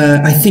that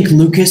I think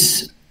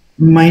Lucas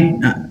might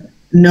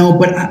know,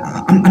 but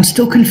I'm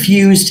still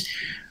confused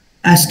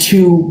as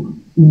to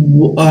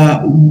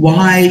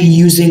why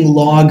using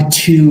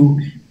log2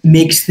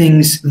 makes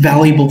things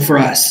valuable for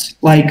us.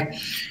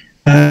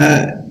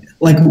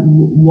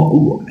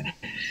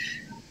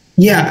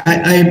 Yeah,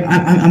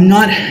 I'm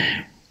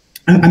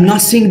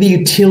not seeing the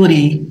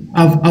utility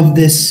of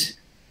this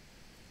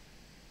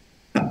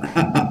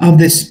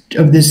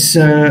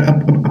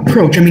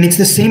approach. I mean, it's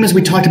the same as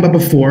we talked about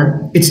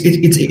before. It's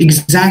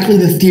exactly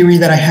the theory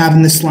that I have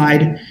in the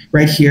slide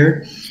right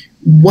here.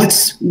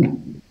 What's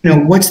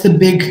the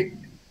big?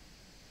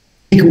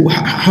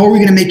 How are we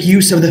going to make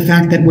use of the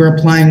fact that we're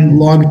applying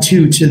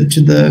log2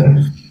 to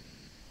the?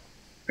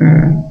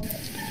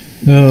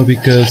 No,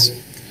 because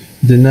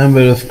the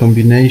number of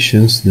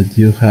combinations that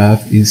you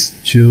have is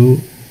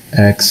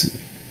 2x.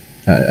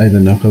 I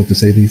don't know how to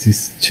say this.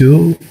 Is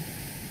 2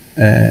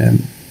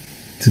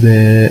 to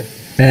the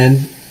n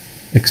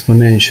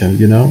exponential,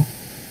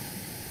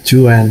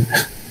 2n.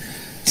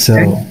 So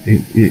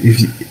okay.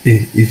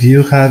 if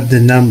you have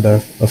the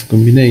number of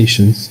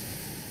combinations,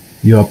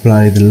 you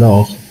apply the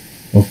log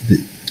of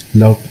the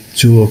log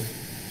 2 of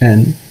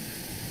n,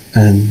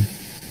 and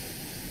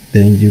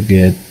then you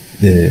get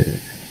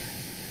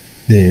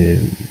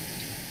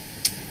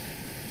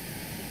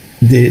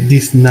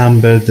this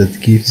number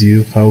that gives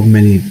you how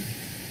many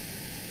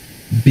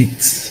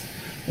bits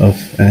of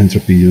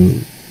entropy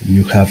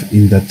you have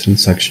in that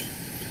transaction.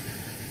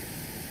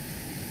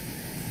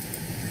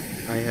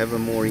 I have a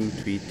more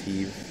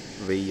intuitive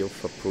way of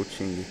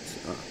approaching it,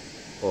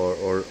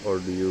 or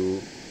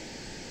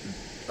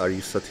are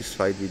you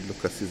satisfied with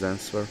Lucas's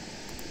answer?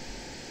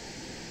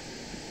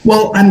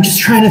 Well, I'm just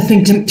trying to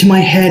think to my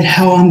head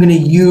how I'm going to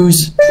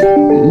use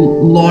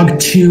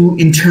log2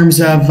 in terms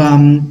of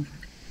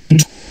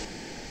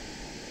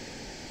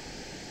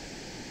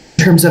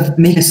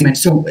making a statement.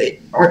 So,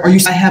 are you?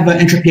 I have an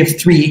entropy of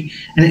 3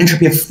 and an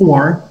entropy of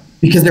 4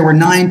 because there were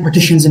 9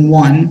 partitions in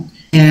one,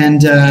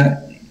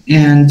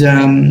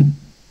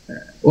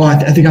 well,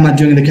 I think I'm not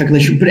doing the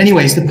calculation. But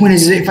anyways, the point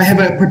is, if I have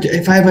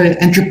an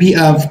entropy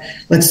of,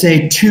 let's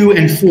say, 2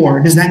 and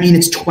 4, does that mean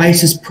it's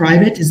twice as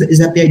private? Is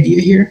that the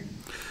idea here?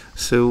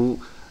 So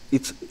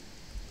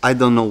I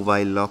don't know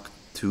why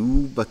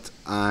log2, but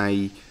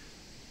I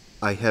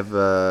have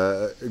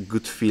a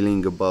good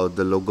feeling about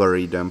the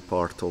logarithm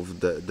part of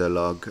the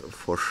log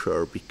for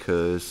sure,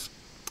 because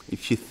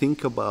if you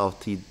think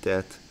about it,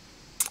 that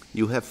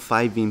you have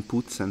 5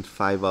 inputs and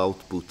 5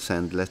 outputs,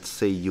 and let's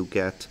say you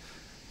get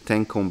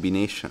 10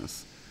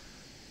 combinations,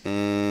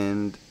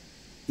 and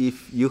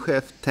if you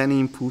have 10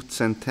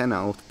 inputs and 10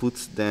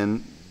 outputs,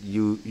 then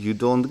you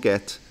don't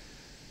get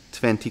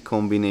 20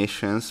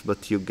 combinations,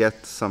 but you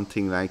get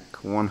something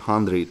like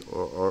 100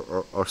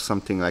 or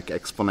something like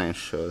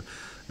exponential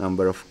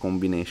number of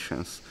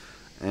combinations.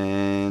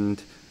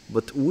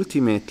 But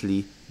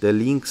ultimately the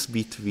links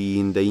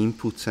between the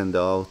inputs and the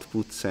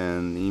outputs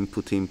and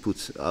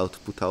inputs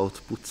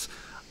outputs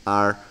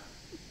are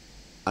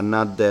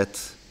not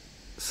that,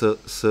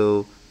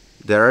 so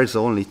there is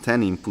only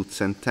 10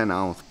 inputs and 10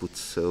 outputs,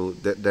 so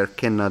there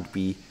cannot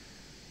be,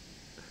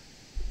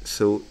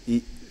 so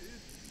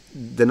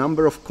the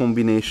number of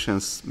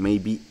combinations may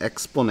be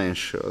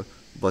exponential,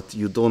 but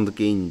you don't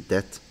gain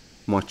that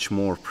much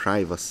more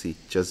privacy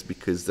just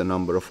because the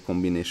number of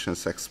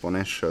combinations is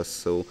exponential.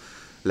 So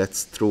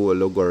let's throw a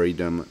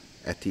logarithm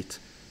at it.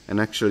 And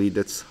actually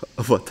that's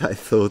what I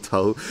thought,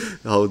 how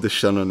the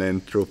Shannon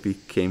entropy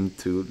came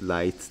to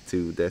light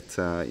too, that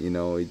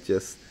it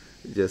just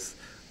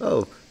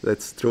oh,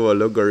 let's throw a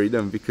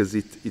logarithm because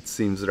it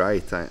seems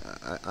right.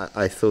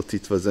 I thought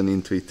it was an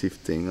intuitive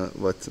thing,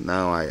 but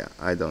now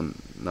I don't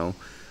know.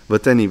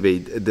 But anyway,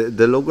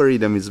 the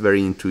logarithm is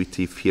very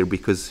intuitive here,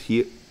 because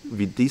here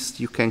with this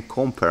you can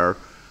compare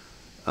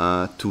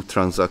two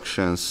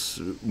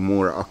transactions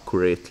more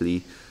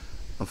accurately.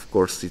 Of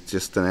course, it's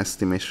just an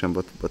estimation,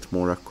 but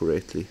more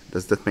accurately.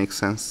 Does that make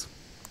sense?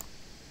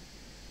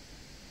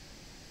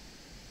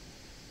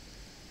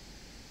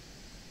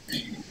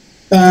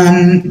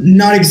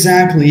 Not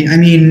exactly. I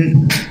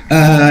mean,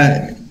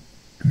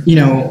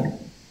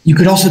 you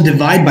could also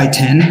divide by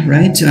 10,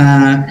 right?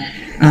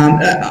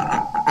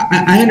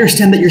 I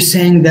understand that you're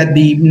saying that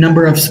the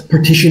number of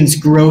partitions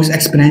grows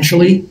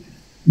exponentially,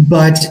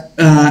 but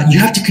you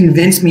have to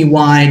convince me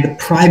why the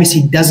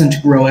privacy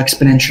doesn't grow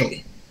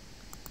exponentially.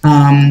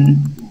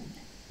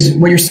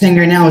 What you're saying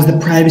right now is the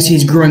privacy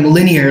is growing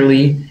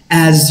linearly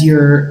as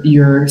your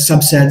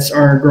subsets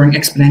are growing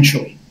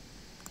exponentially.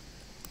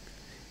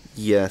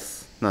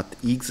 Yes, not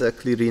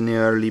exactly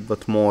linearly,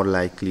 but more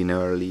like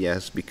linearly,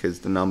 yes,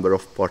 because the number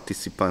of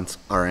participants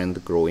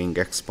aren't growing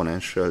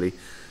exponentially.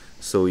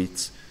 So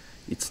it's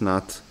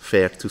not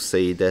fair to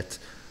say that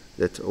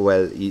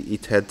well,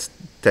 it had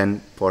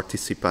 10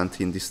 participants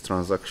in this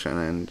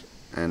transaction,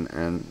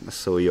 and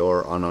so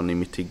your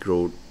anonymity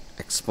grew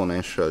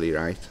exponentially,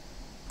 right?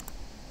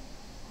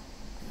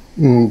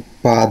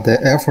 But the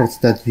efforts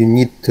that you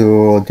need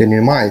to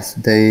deanonymize,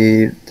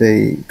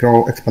 they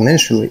grow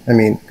exponentially. I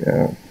mean,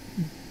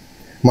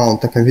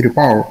 amount of computer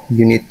power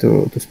you need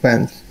to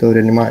spend to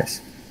deanonymize.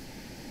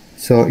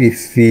 So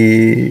if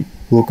we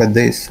look at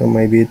this, so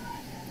maybe it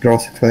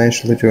grows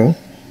exponentially too.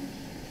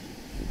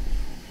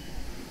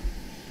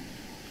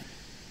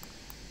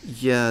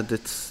 Yeah,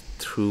 that's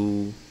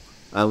true.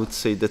 I would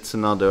say that's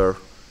another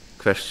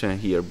question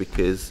here,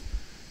 because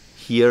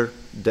here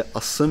the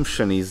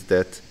assumption is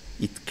that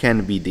it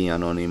can be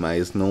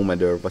de-anonymized no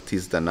matter what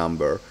is the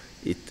number.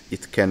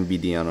 It can be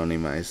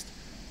de-anonymized.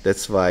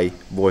 That's why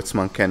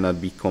Boltzmann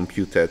cannot be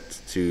computed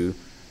to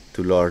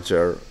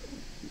larger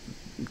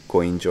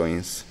coin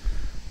joins.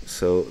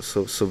 So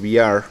we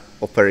are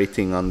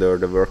operating under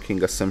the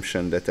working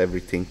assumption that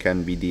everything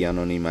can be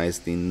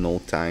de-anonymized in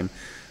no time,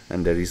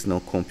 and there is no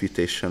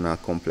computational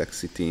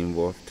complexity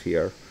involved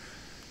here.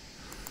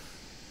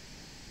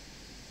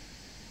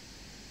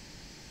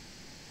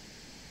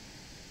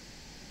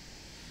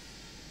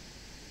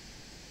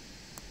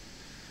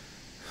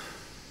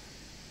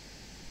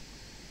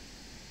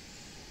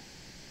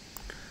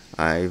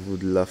 I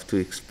would love to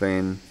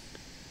explain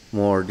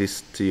more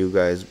this to you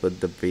guys, but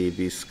the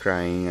baby is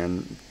crying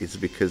and it's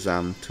because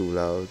I'm too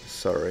loud.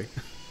 Sorry.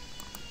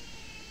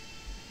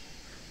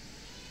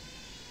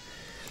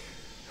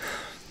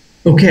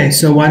 Okay,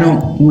 so why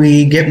don't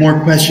we get more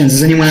questions?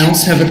 Does anyone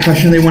else have a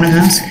question they want to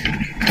ask?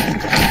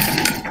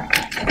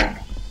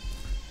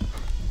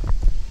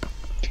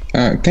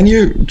 Can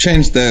you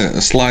change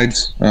the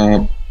slides?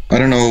 I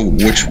don't know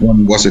which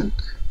one was it.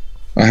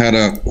 I had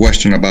a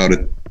question about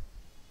it.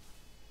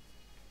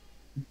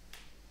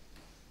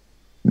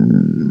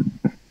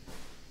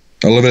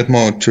 A little bit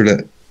more to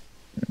the...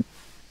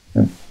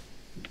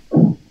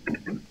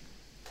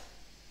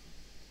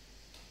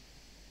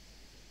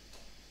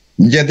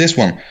 Yeah, this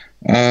one.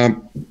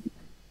 Can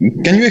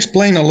you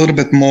explain a little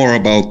bit more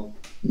about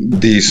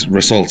these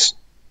results?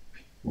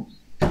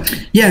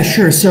 Yeah,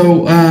 sure.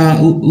 So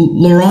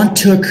Laurent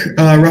took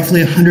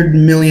roughly 100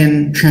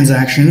 million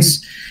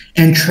transactions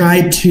and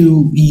tried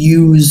to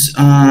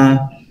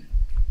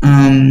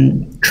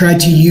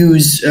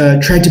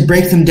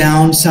break them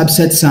down,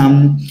 subset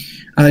some,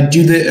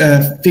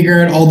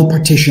 figure out all the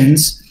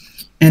partitions,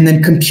 and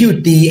then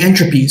compute the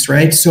entropies,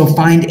 right? So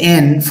find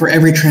n for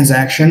every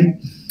transaction.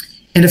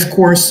 And of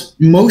course,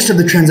 most of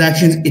the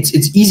transactions,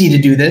 it's easy to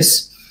do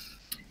this.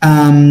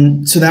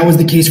 So that was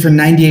the case for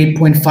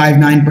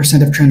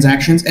 98.59% of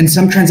transactions. And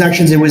some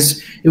transactions, it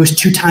was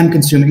too time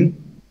consuming.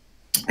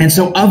 And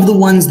so of the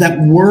ones that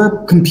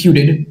were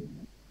computed,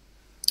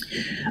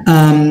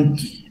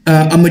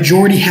 a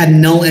majority had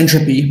null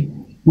entropy,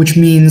 which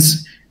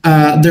means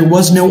there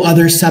was no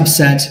other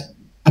subset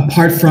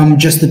apart from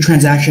just the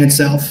transaction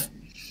itself.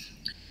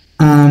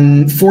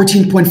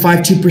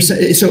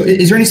 14.52%. So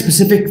is there any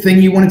specific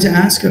thing you wanted to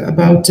ask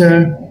about?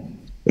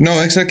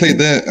 No, exactly.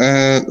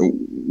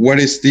 What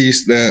is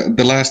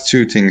the last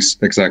two things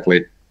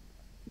exactly?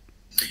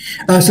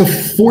 So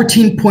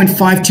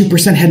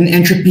 14.52% had an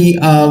entropy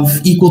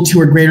of equal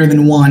to or greater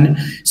than 1.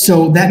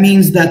 So that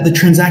means that the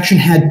transaction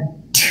had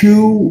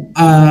two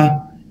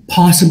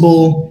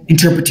possible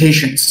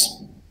interpretations.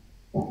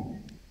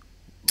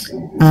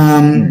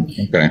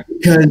 Okay.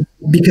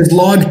 Because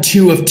log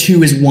 2 of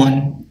 2 is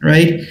 1,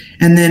 right?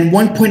 And then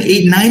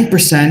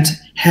 1.89%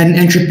 had an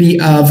entropy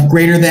of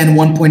greater than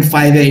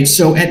 1.58.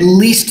 So at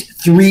least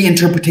 3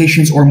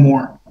 interpretations or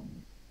more.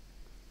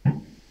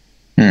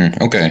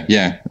 Okay,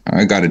 yeah,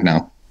 I got it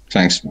now.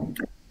 Thanks.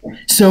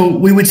 So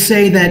we would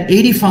say that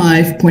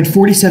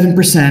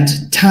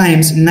 85.47%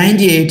 times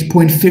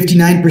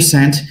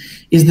 98.59%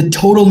 is the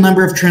total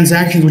number of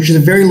transactions, which is a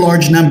very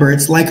large number.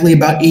 It's likely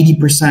about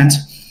 80%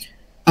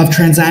 of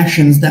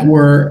transactions that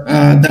were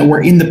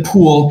in the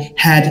pool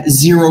had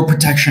zero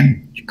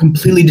protection,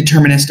 completely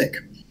deterministic.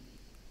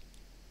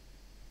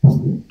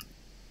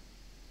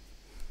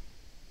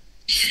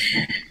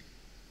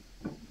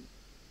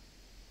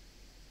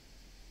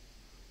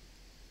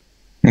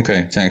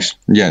 Okay, thanks.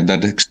 Yeah,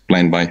 that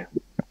explained my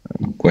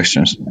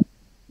questions.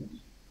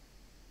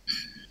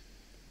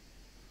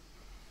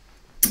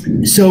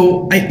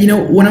 So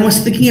when I was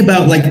thinking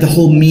about like the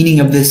whole meaning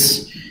of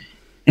this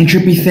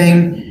entropy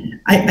thing,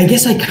 I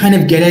guess I kind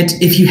of get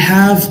it. If you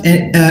have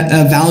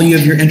a value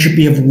of your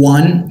entropy of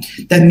 1,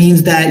 that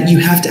means that you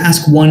have to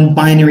ask one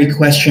binary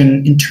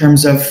question in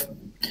terms of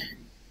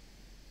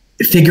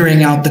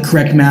figuring out the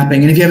correct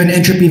mapping. And if you have an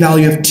entropy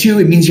value of 2,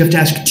 it means you have to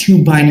ask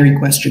 2 binary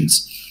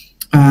questions.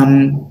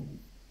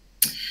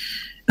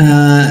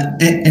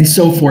 And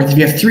so forth. If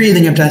you have 3,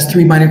 then you have to ask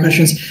 3 binary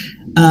questions.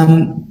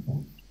 And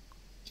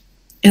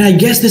I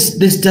guess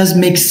this does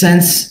make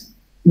sense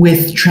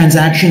with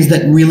transactions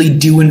that really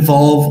do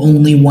involve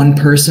only one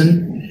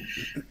person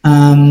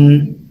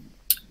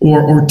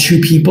or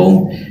 2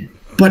 people.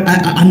 But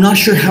I'm not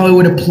sure how it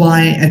would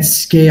apply at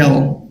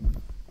scale.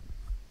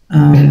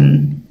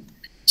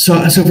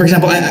 So for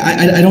example,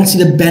 I don't see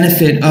the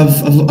benefit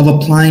of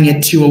applying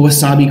it to a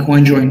Wasabi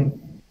CoinJoin.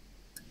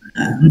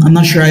 I'm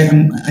not sure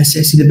I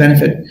see the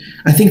benefit.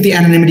 I think the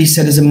anonymity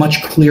set is a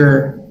much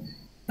clearer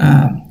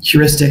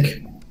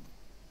heuristic.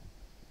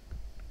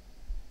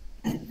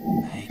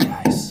 Hey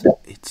guys,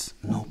 it's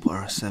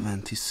Nopar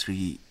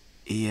 73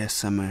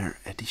 ASMR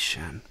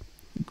edition.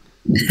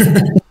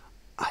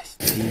 I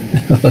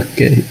think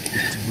Okay.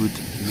 it would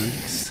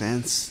make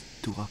sense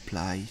to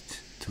apply it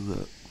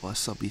to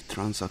Wasabi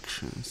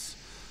transactions,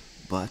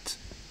 but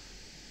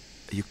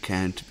you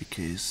can't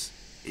because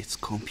it's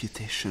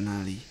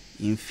computationally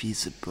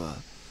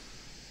infeasible.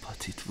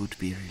 But it would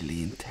be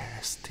really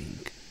interesting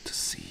to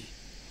see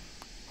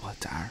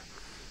what are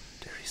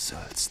the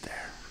results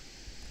there.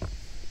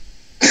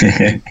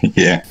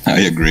 Yeah, I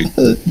agree.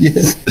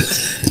 Yes.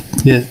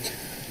 Yes.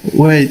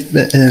 Wait,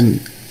 but,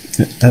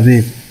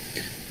 Aviv,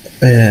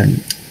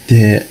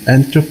 the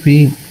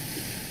entropy,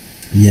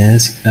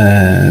 yes,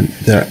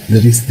 there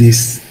is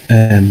this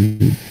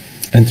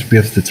entropy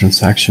of the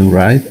transaction,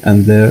 right?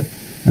 And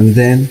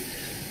then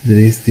there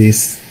is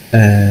this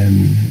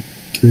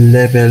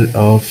level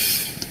of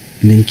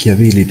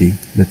linkability,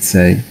 let's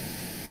say,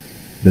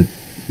 that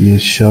you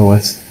show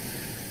us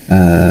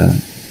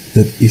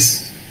that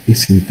is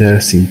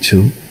interesting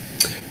too.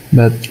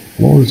 But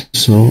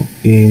also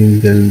in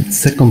the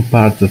second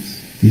part of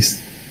this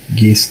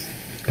GIST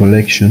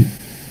collection,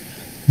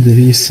 there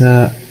is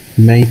a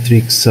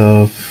matrix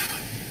of,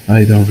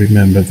 I don't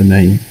remember the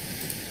name,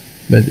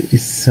 but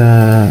it's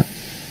a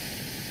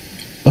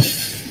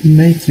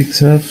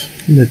matrix of,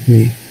 let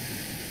me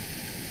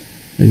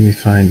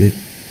find it,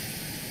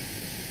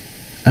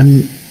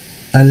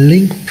 a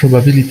link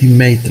probability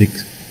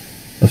matrix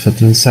of a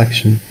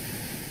transaction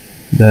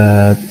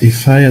that,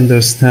 if I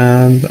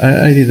understand,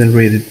 I didn't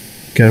read it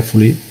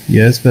carefully,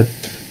 yes, but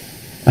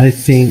I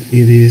think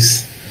it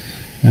is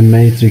a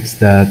matrix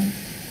that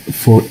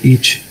for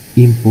each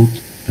input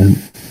and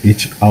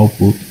each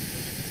output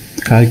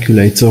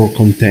calculates or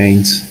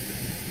contains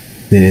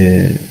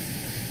the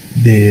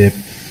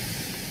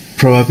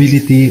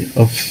probability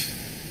of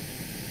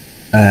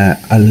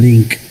a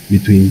link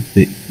between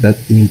that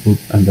input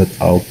and that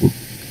output.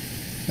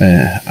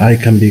 I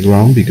can be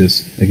wrong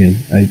because, again,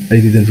 I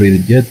didn't read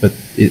it yet, but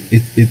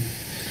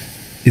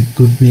it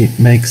could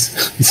makes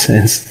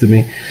sense to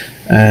me.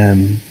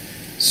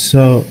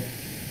 So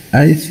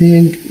I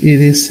think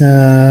it is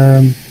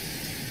a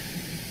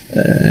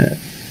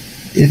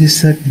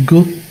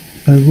good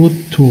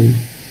tool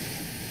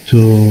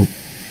to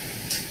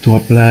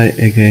apply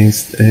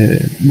against.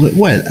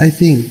 Well, I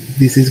think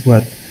this is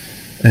what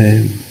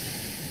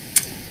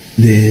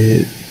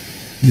the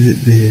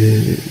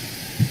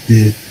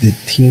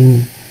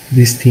team,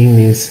 this team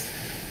is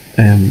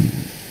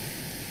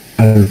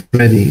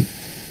already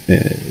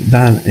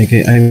done.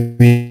 Okay, I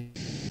mean,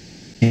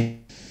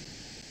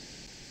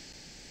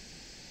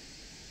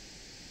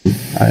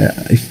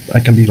 I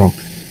can be wrong,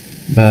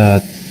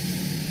 but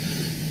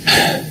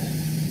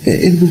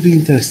it would be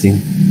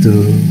interesting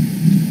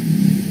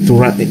to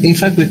run. In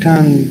fact, we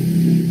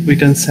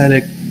can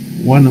select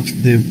one of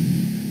the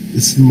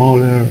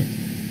smaller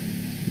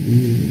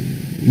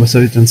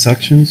Wasabi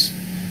transactions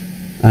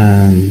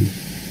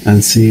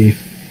and see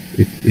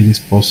if it is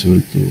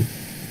possible to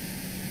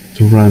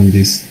run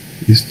this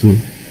tool.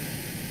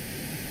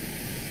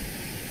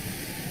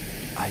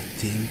 I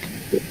think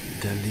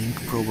the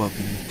link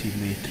probability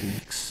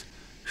matrix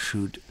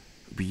should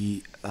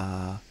be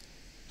a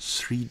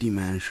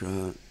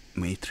 3-dimensional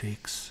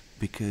matrix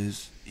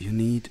because you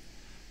need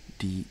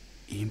the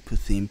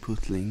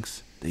input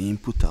links, the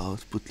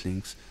input-output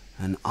links,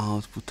 and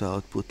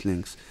output-output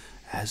links,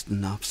 as the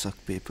knapsack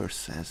paper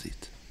says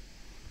it.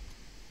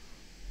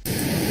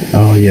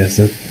 Oh yes,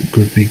 that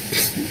could be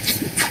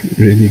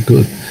really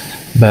good,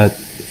 but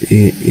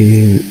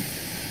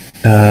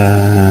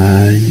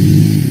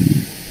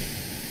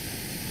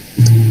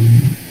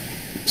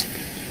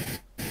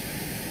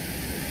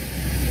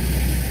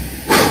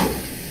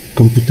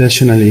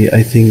computationally,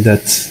 I think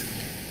that's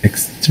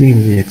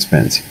extremely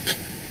expensive.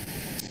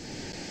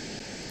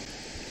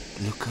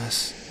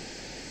 Lucas,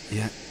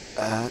 yeah,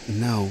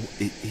 no,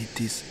 it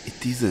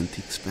isn't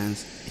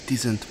expensive. It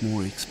isn't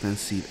more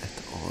expensive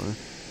at all,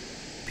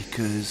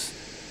 because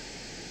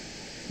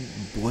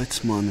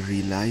Boltzmann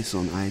relies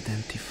on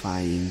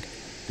identifying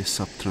the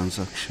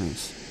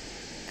subtransactions,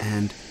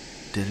 and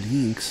the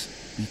links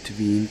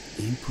between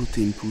inputs,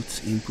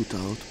 input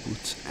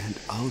outputs, and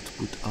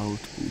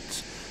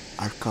outputs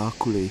are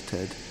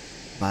calculated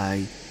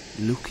by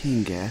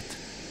looking at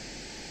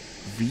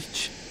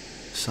which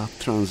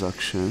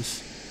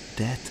subtransactions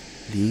that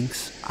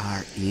links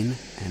are in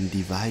and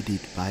divided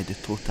by the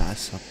total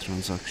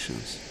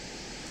subtransactions.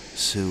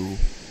 So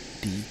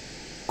the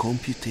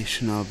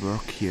computational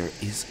work here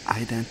is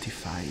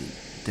identifying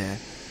the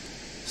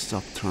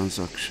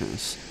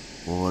subtransactions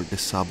or the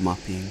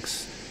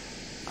submappings,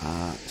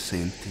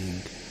 same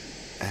thing,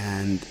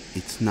 and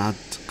it's not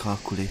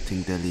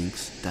calculating the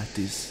links. That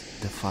is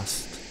the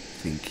first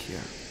thing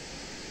here.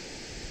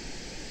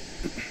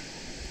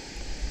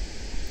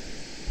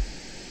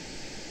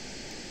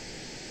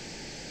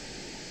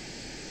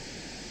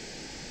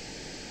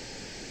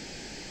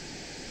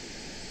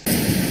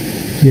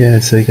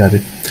 Yes, I got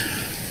it.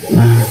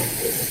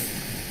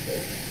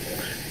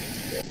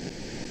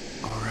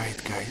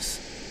 Alright guys,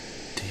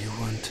 do you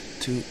want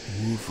to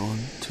move on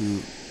to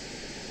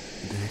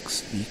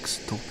next week's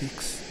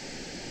topics?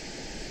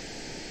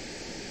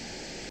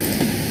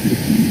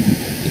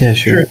 Yeah,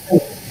 sure.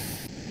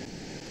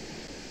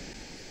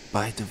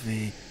 By the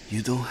way,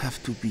 you don't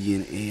have to be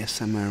in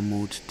ASMR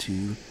mode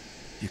too.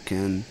 You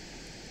can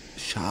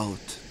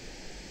shout.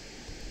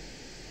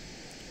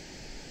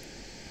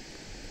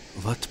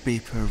 What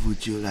paper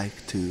would you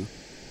like to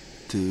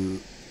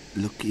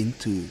look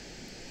into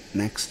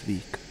next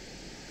week?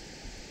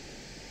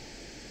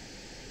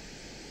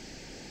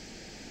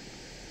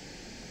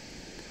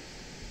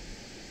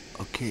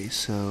 Okay,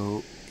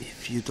 so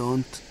if you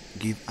don't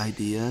give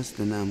ideas,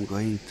 then I'm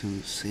going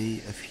to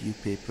say a few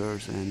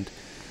papers and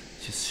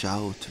just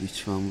shout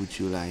which one would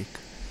you like.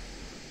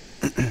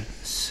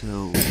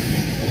 So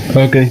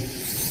Okay.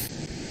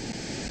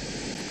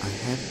 I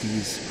have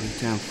these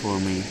written for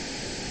me.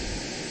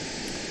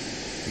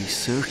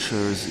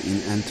 Researchers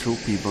in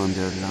Entropy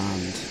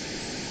Wonderland,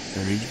 a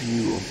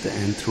review of the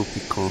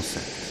entropy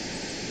concept.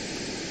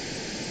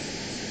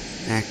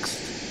 Next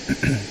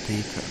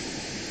paper,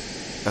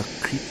 a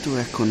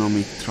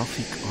cryptoeconomic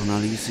traffic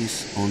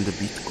analysis on the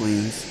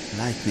Bitcoin's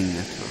Lightning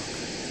Network.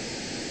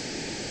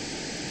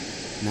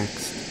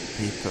 Next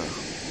paper,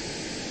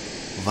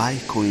 why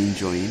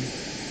CoinJoin,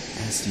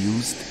 as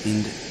used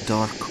in the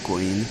dark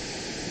coin,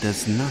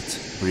 does not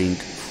bring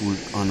full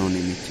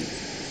anonymity.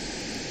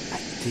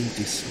 I think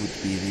this would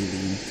be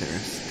really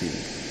interesting.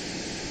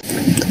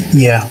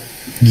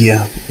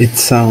 Yeah, it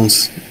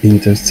sounds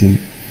interesting.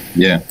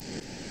 Yeah.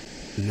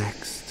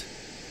 Next,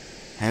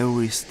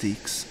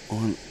 heuristics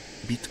on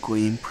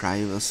Bitcoin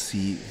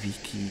privacy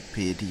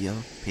Wikipedia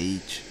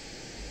page.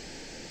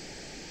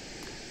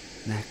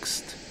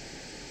 Next,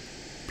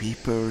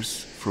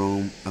 papers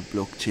from a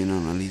blockchain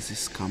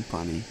analysis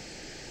company.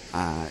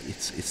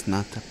 It's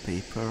not a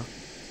paper.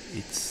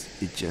 It's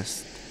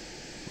just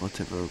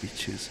whatever we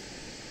choose.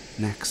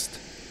 Next,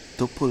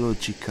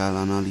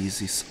 topological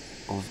analysis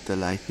of the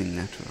Lightning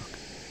Network.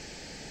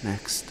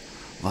 Next,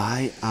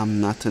 why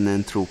I'm not an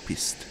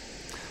entropist.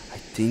 I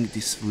think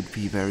this would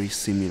be very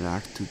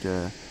similar to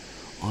the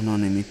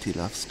Anonymity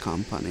Loves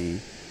Company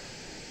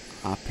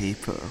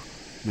paper.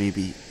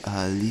 Maybe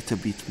a little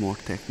bit more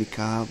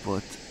technical,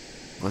 but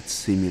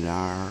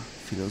similar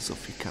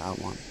philosophical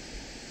one.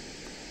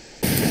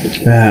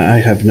 I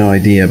have no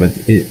idea, but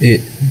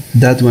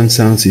that one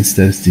sounds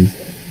interesting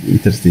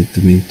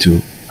to me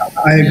too.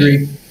 I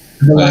agree.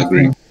 I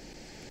agree.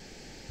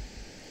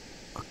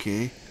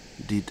 Okay,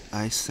 did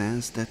I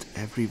sense that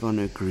everyone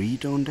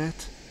agreed on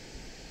that?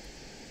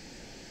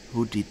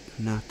 Who did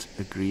not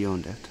agree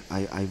on that?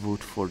 I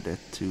vote for that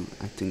too.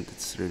 I think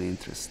that's really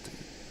interesting.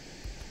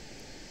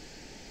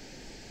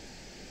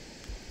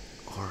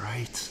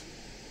 Alright,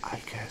 I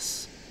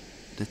guess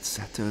that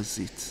settles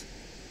it.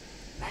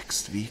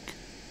 Next week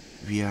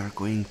we are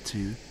going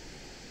to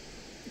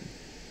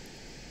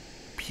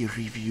peer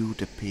review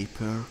the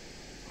paper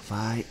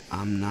Why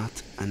I'm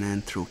Not an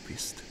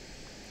Entropist.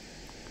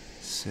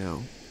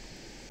 So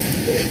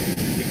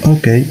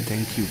Okay.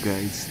 thank you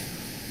guys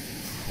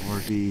for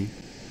the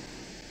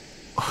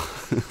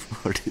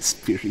for this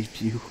peer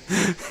review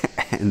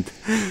and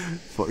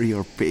for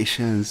your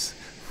patience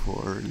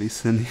for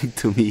listening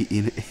to me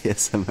in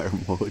ASMR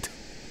mode.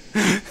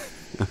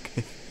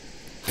 Okay.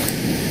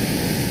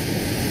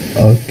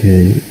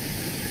 Okay.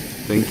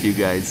 Thank you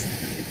guys.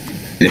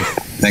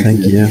 Thank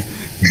you.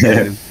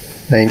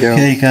 Thank you.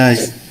 Okay,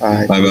 guys.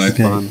 Bye. Bye bye.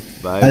 Okay. Fun.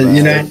 Bye.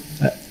 You know,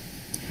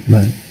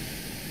 but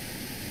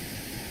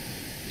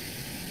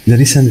there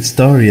is a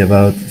story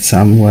about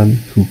someone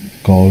who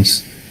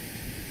calls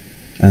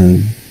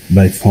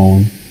by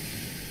phone,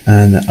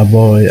 and a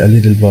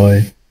little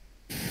boy,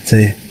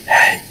 say,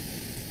 "Hey,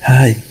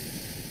 hi."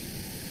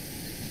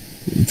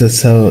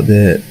 That's how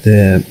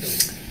the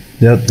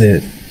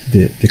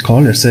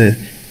caller said,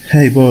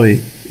 "Hey,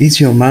 boy, is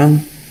your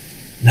mom?"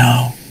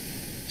 "No,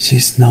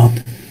 she's not.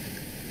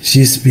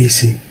 She's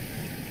busy."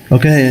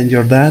 "Okay, and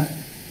your dad?"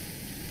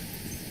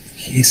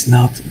 "He's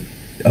not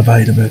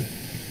available.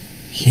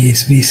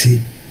 He's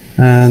busy."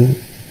 "And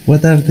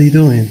what are they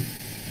doing?"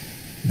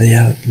 "They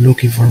are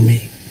looking for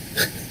me."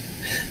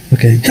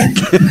 Okay.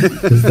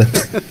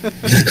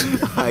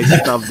 I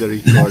stopped the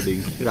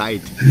recording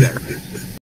right here.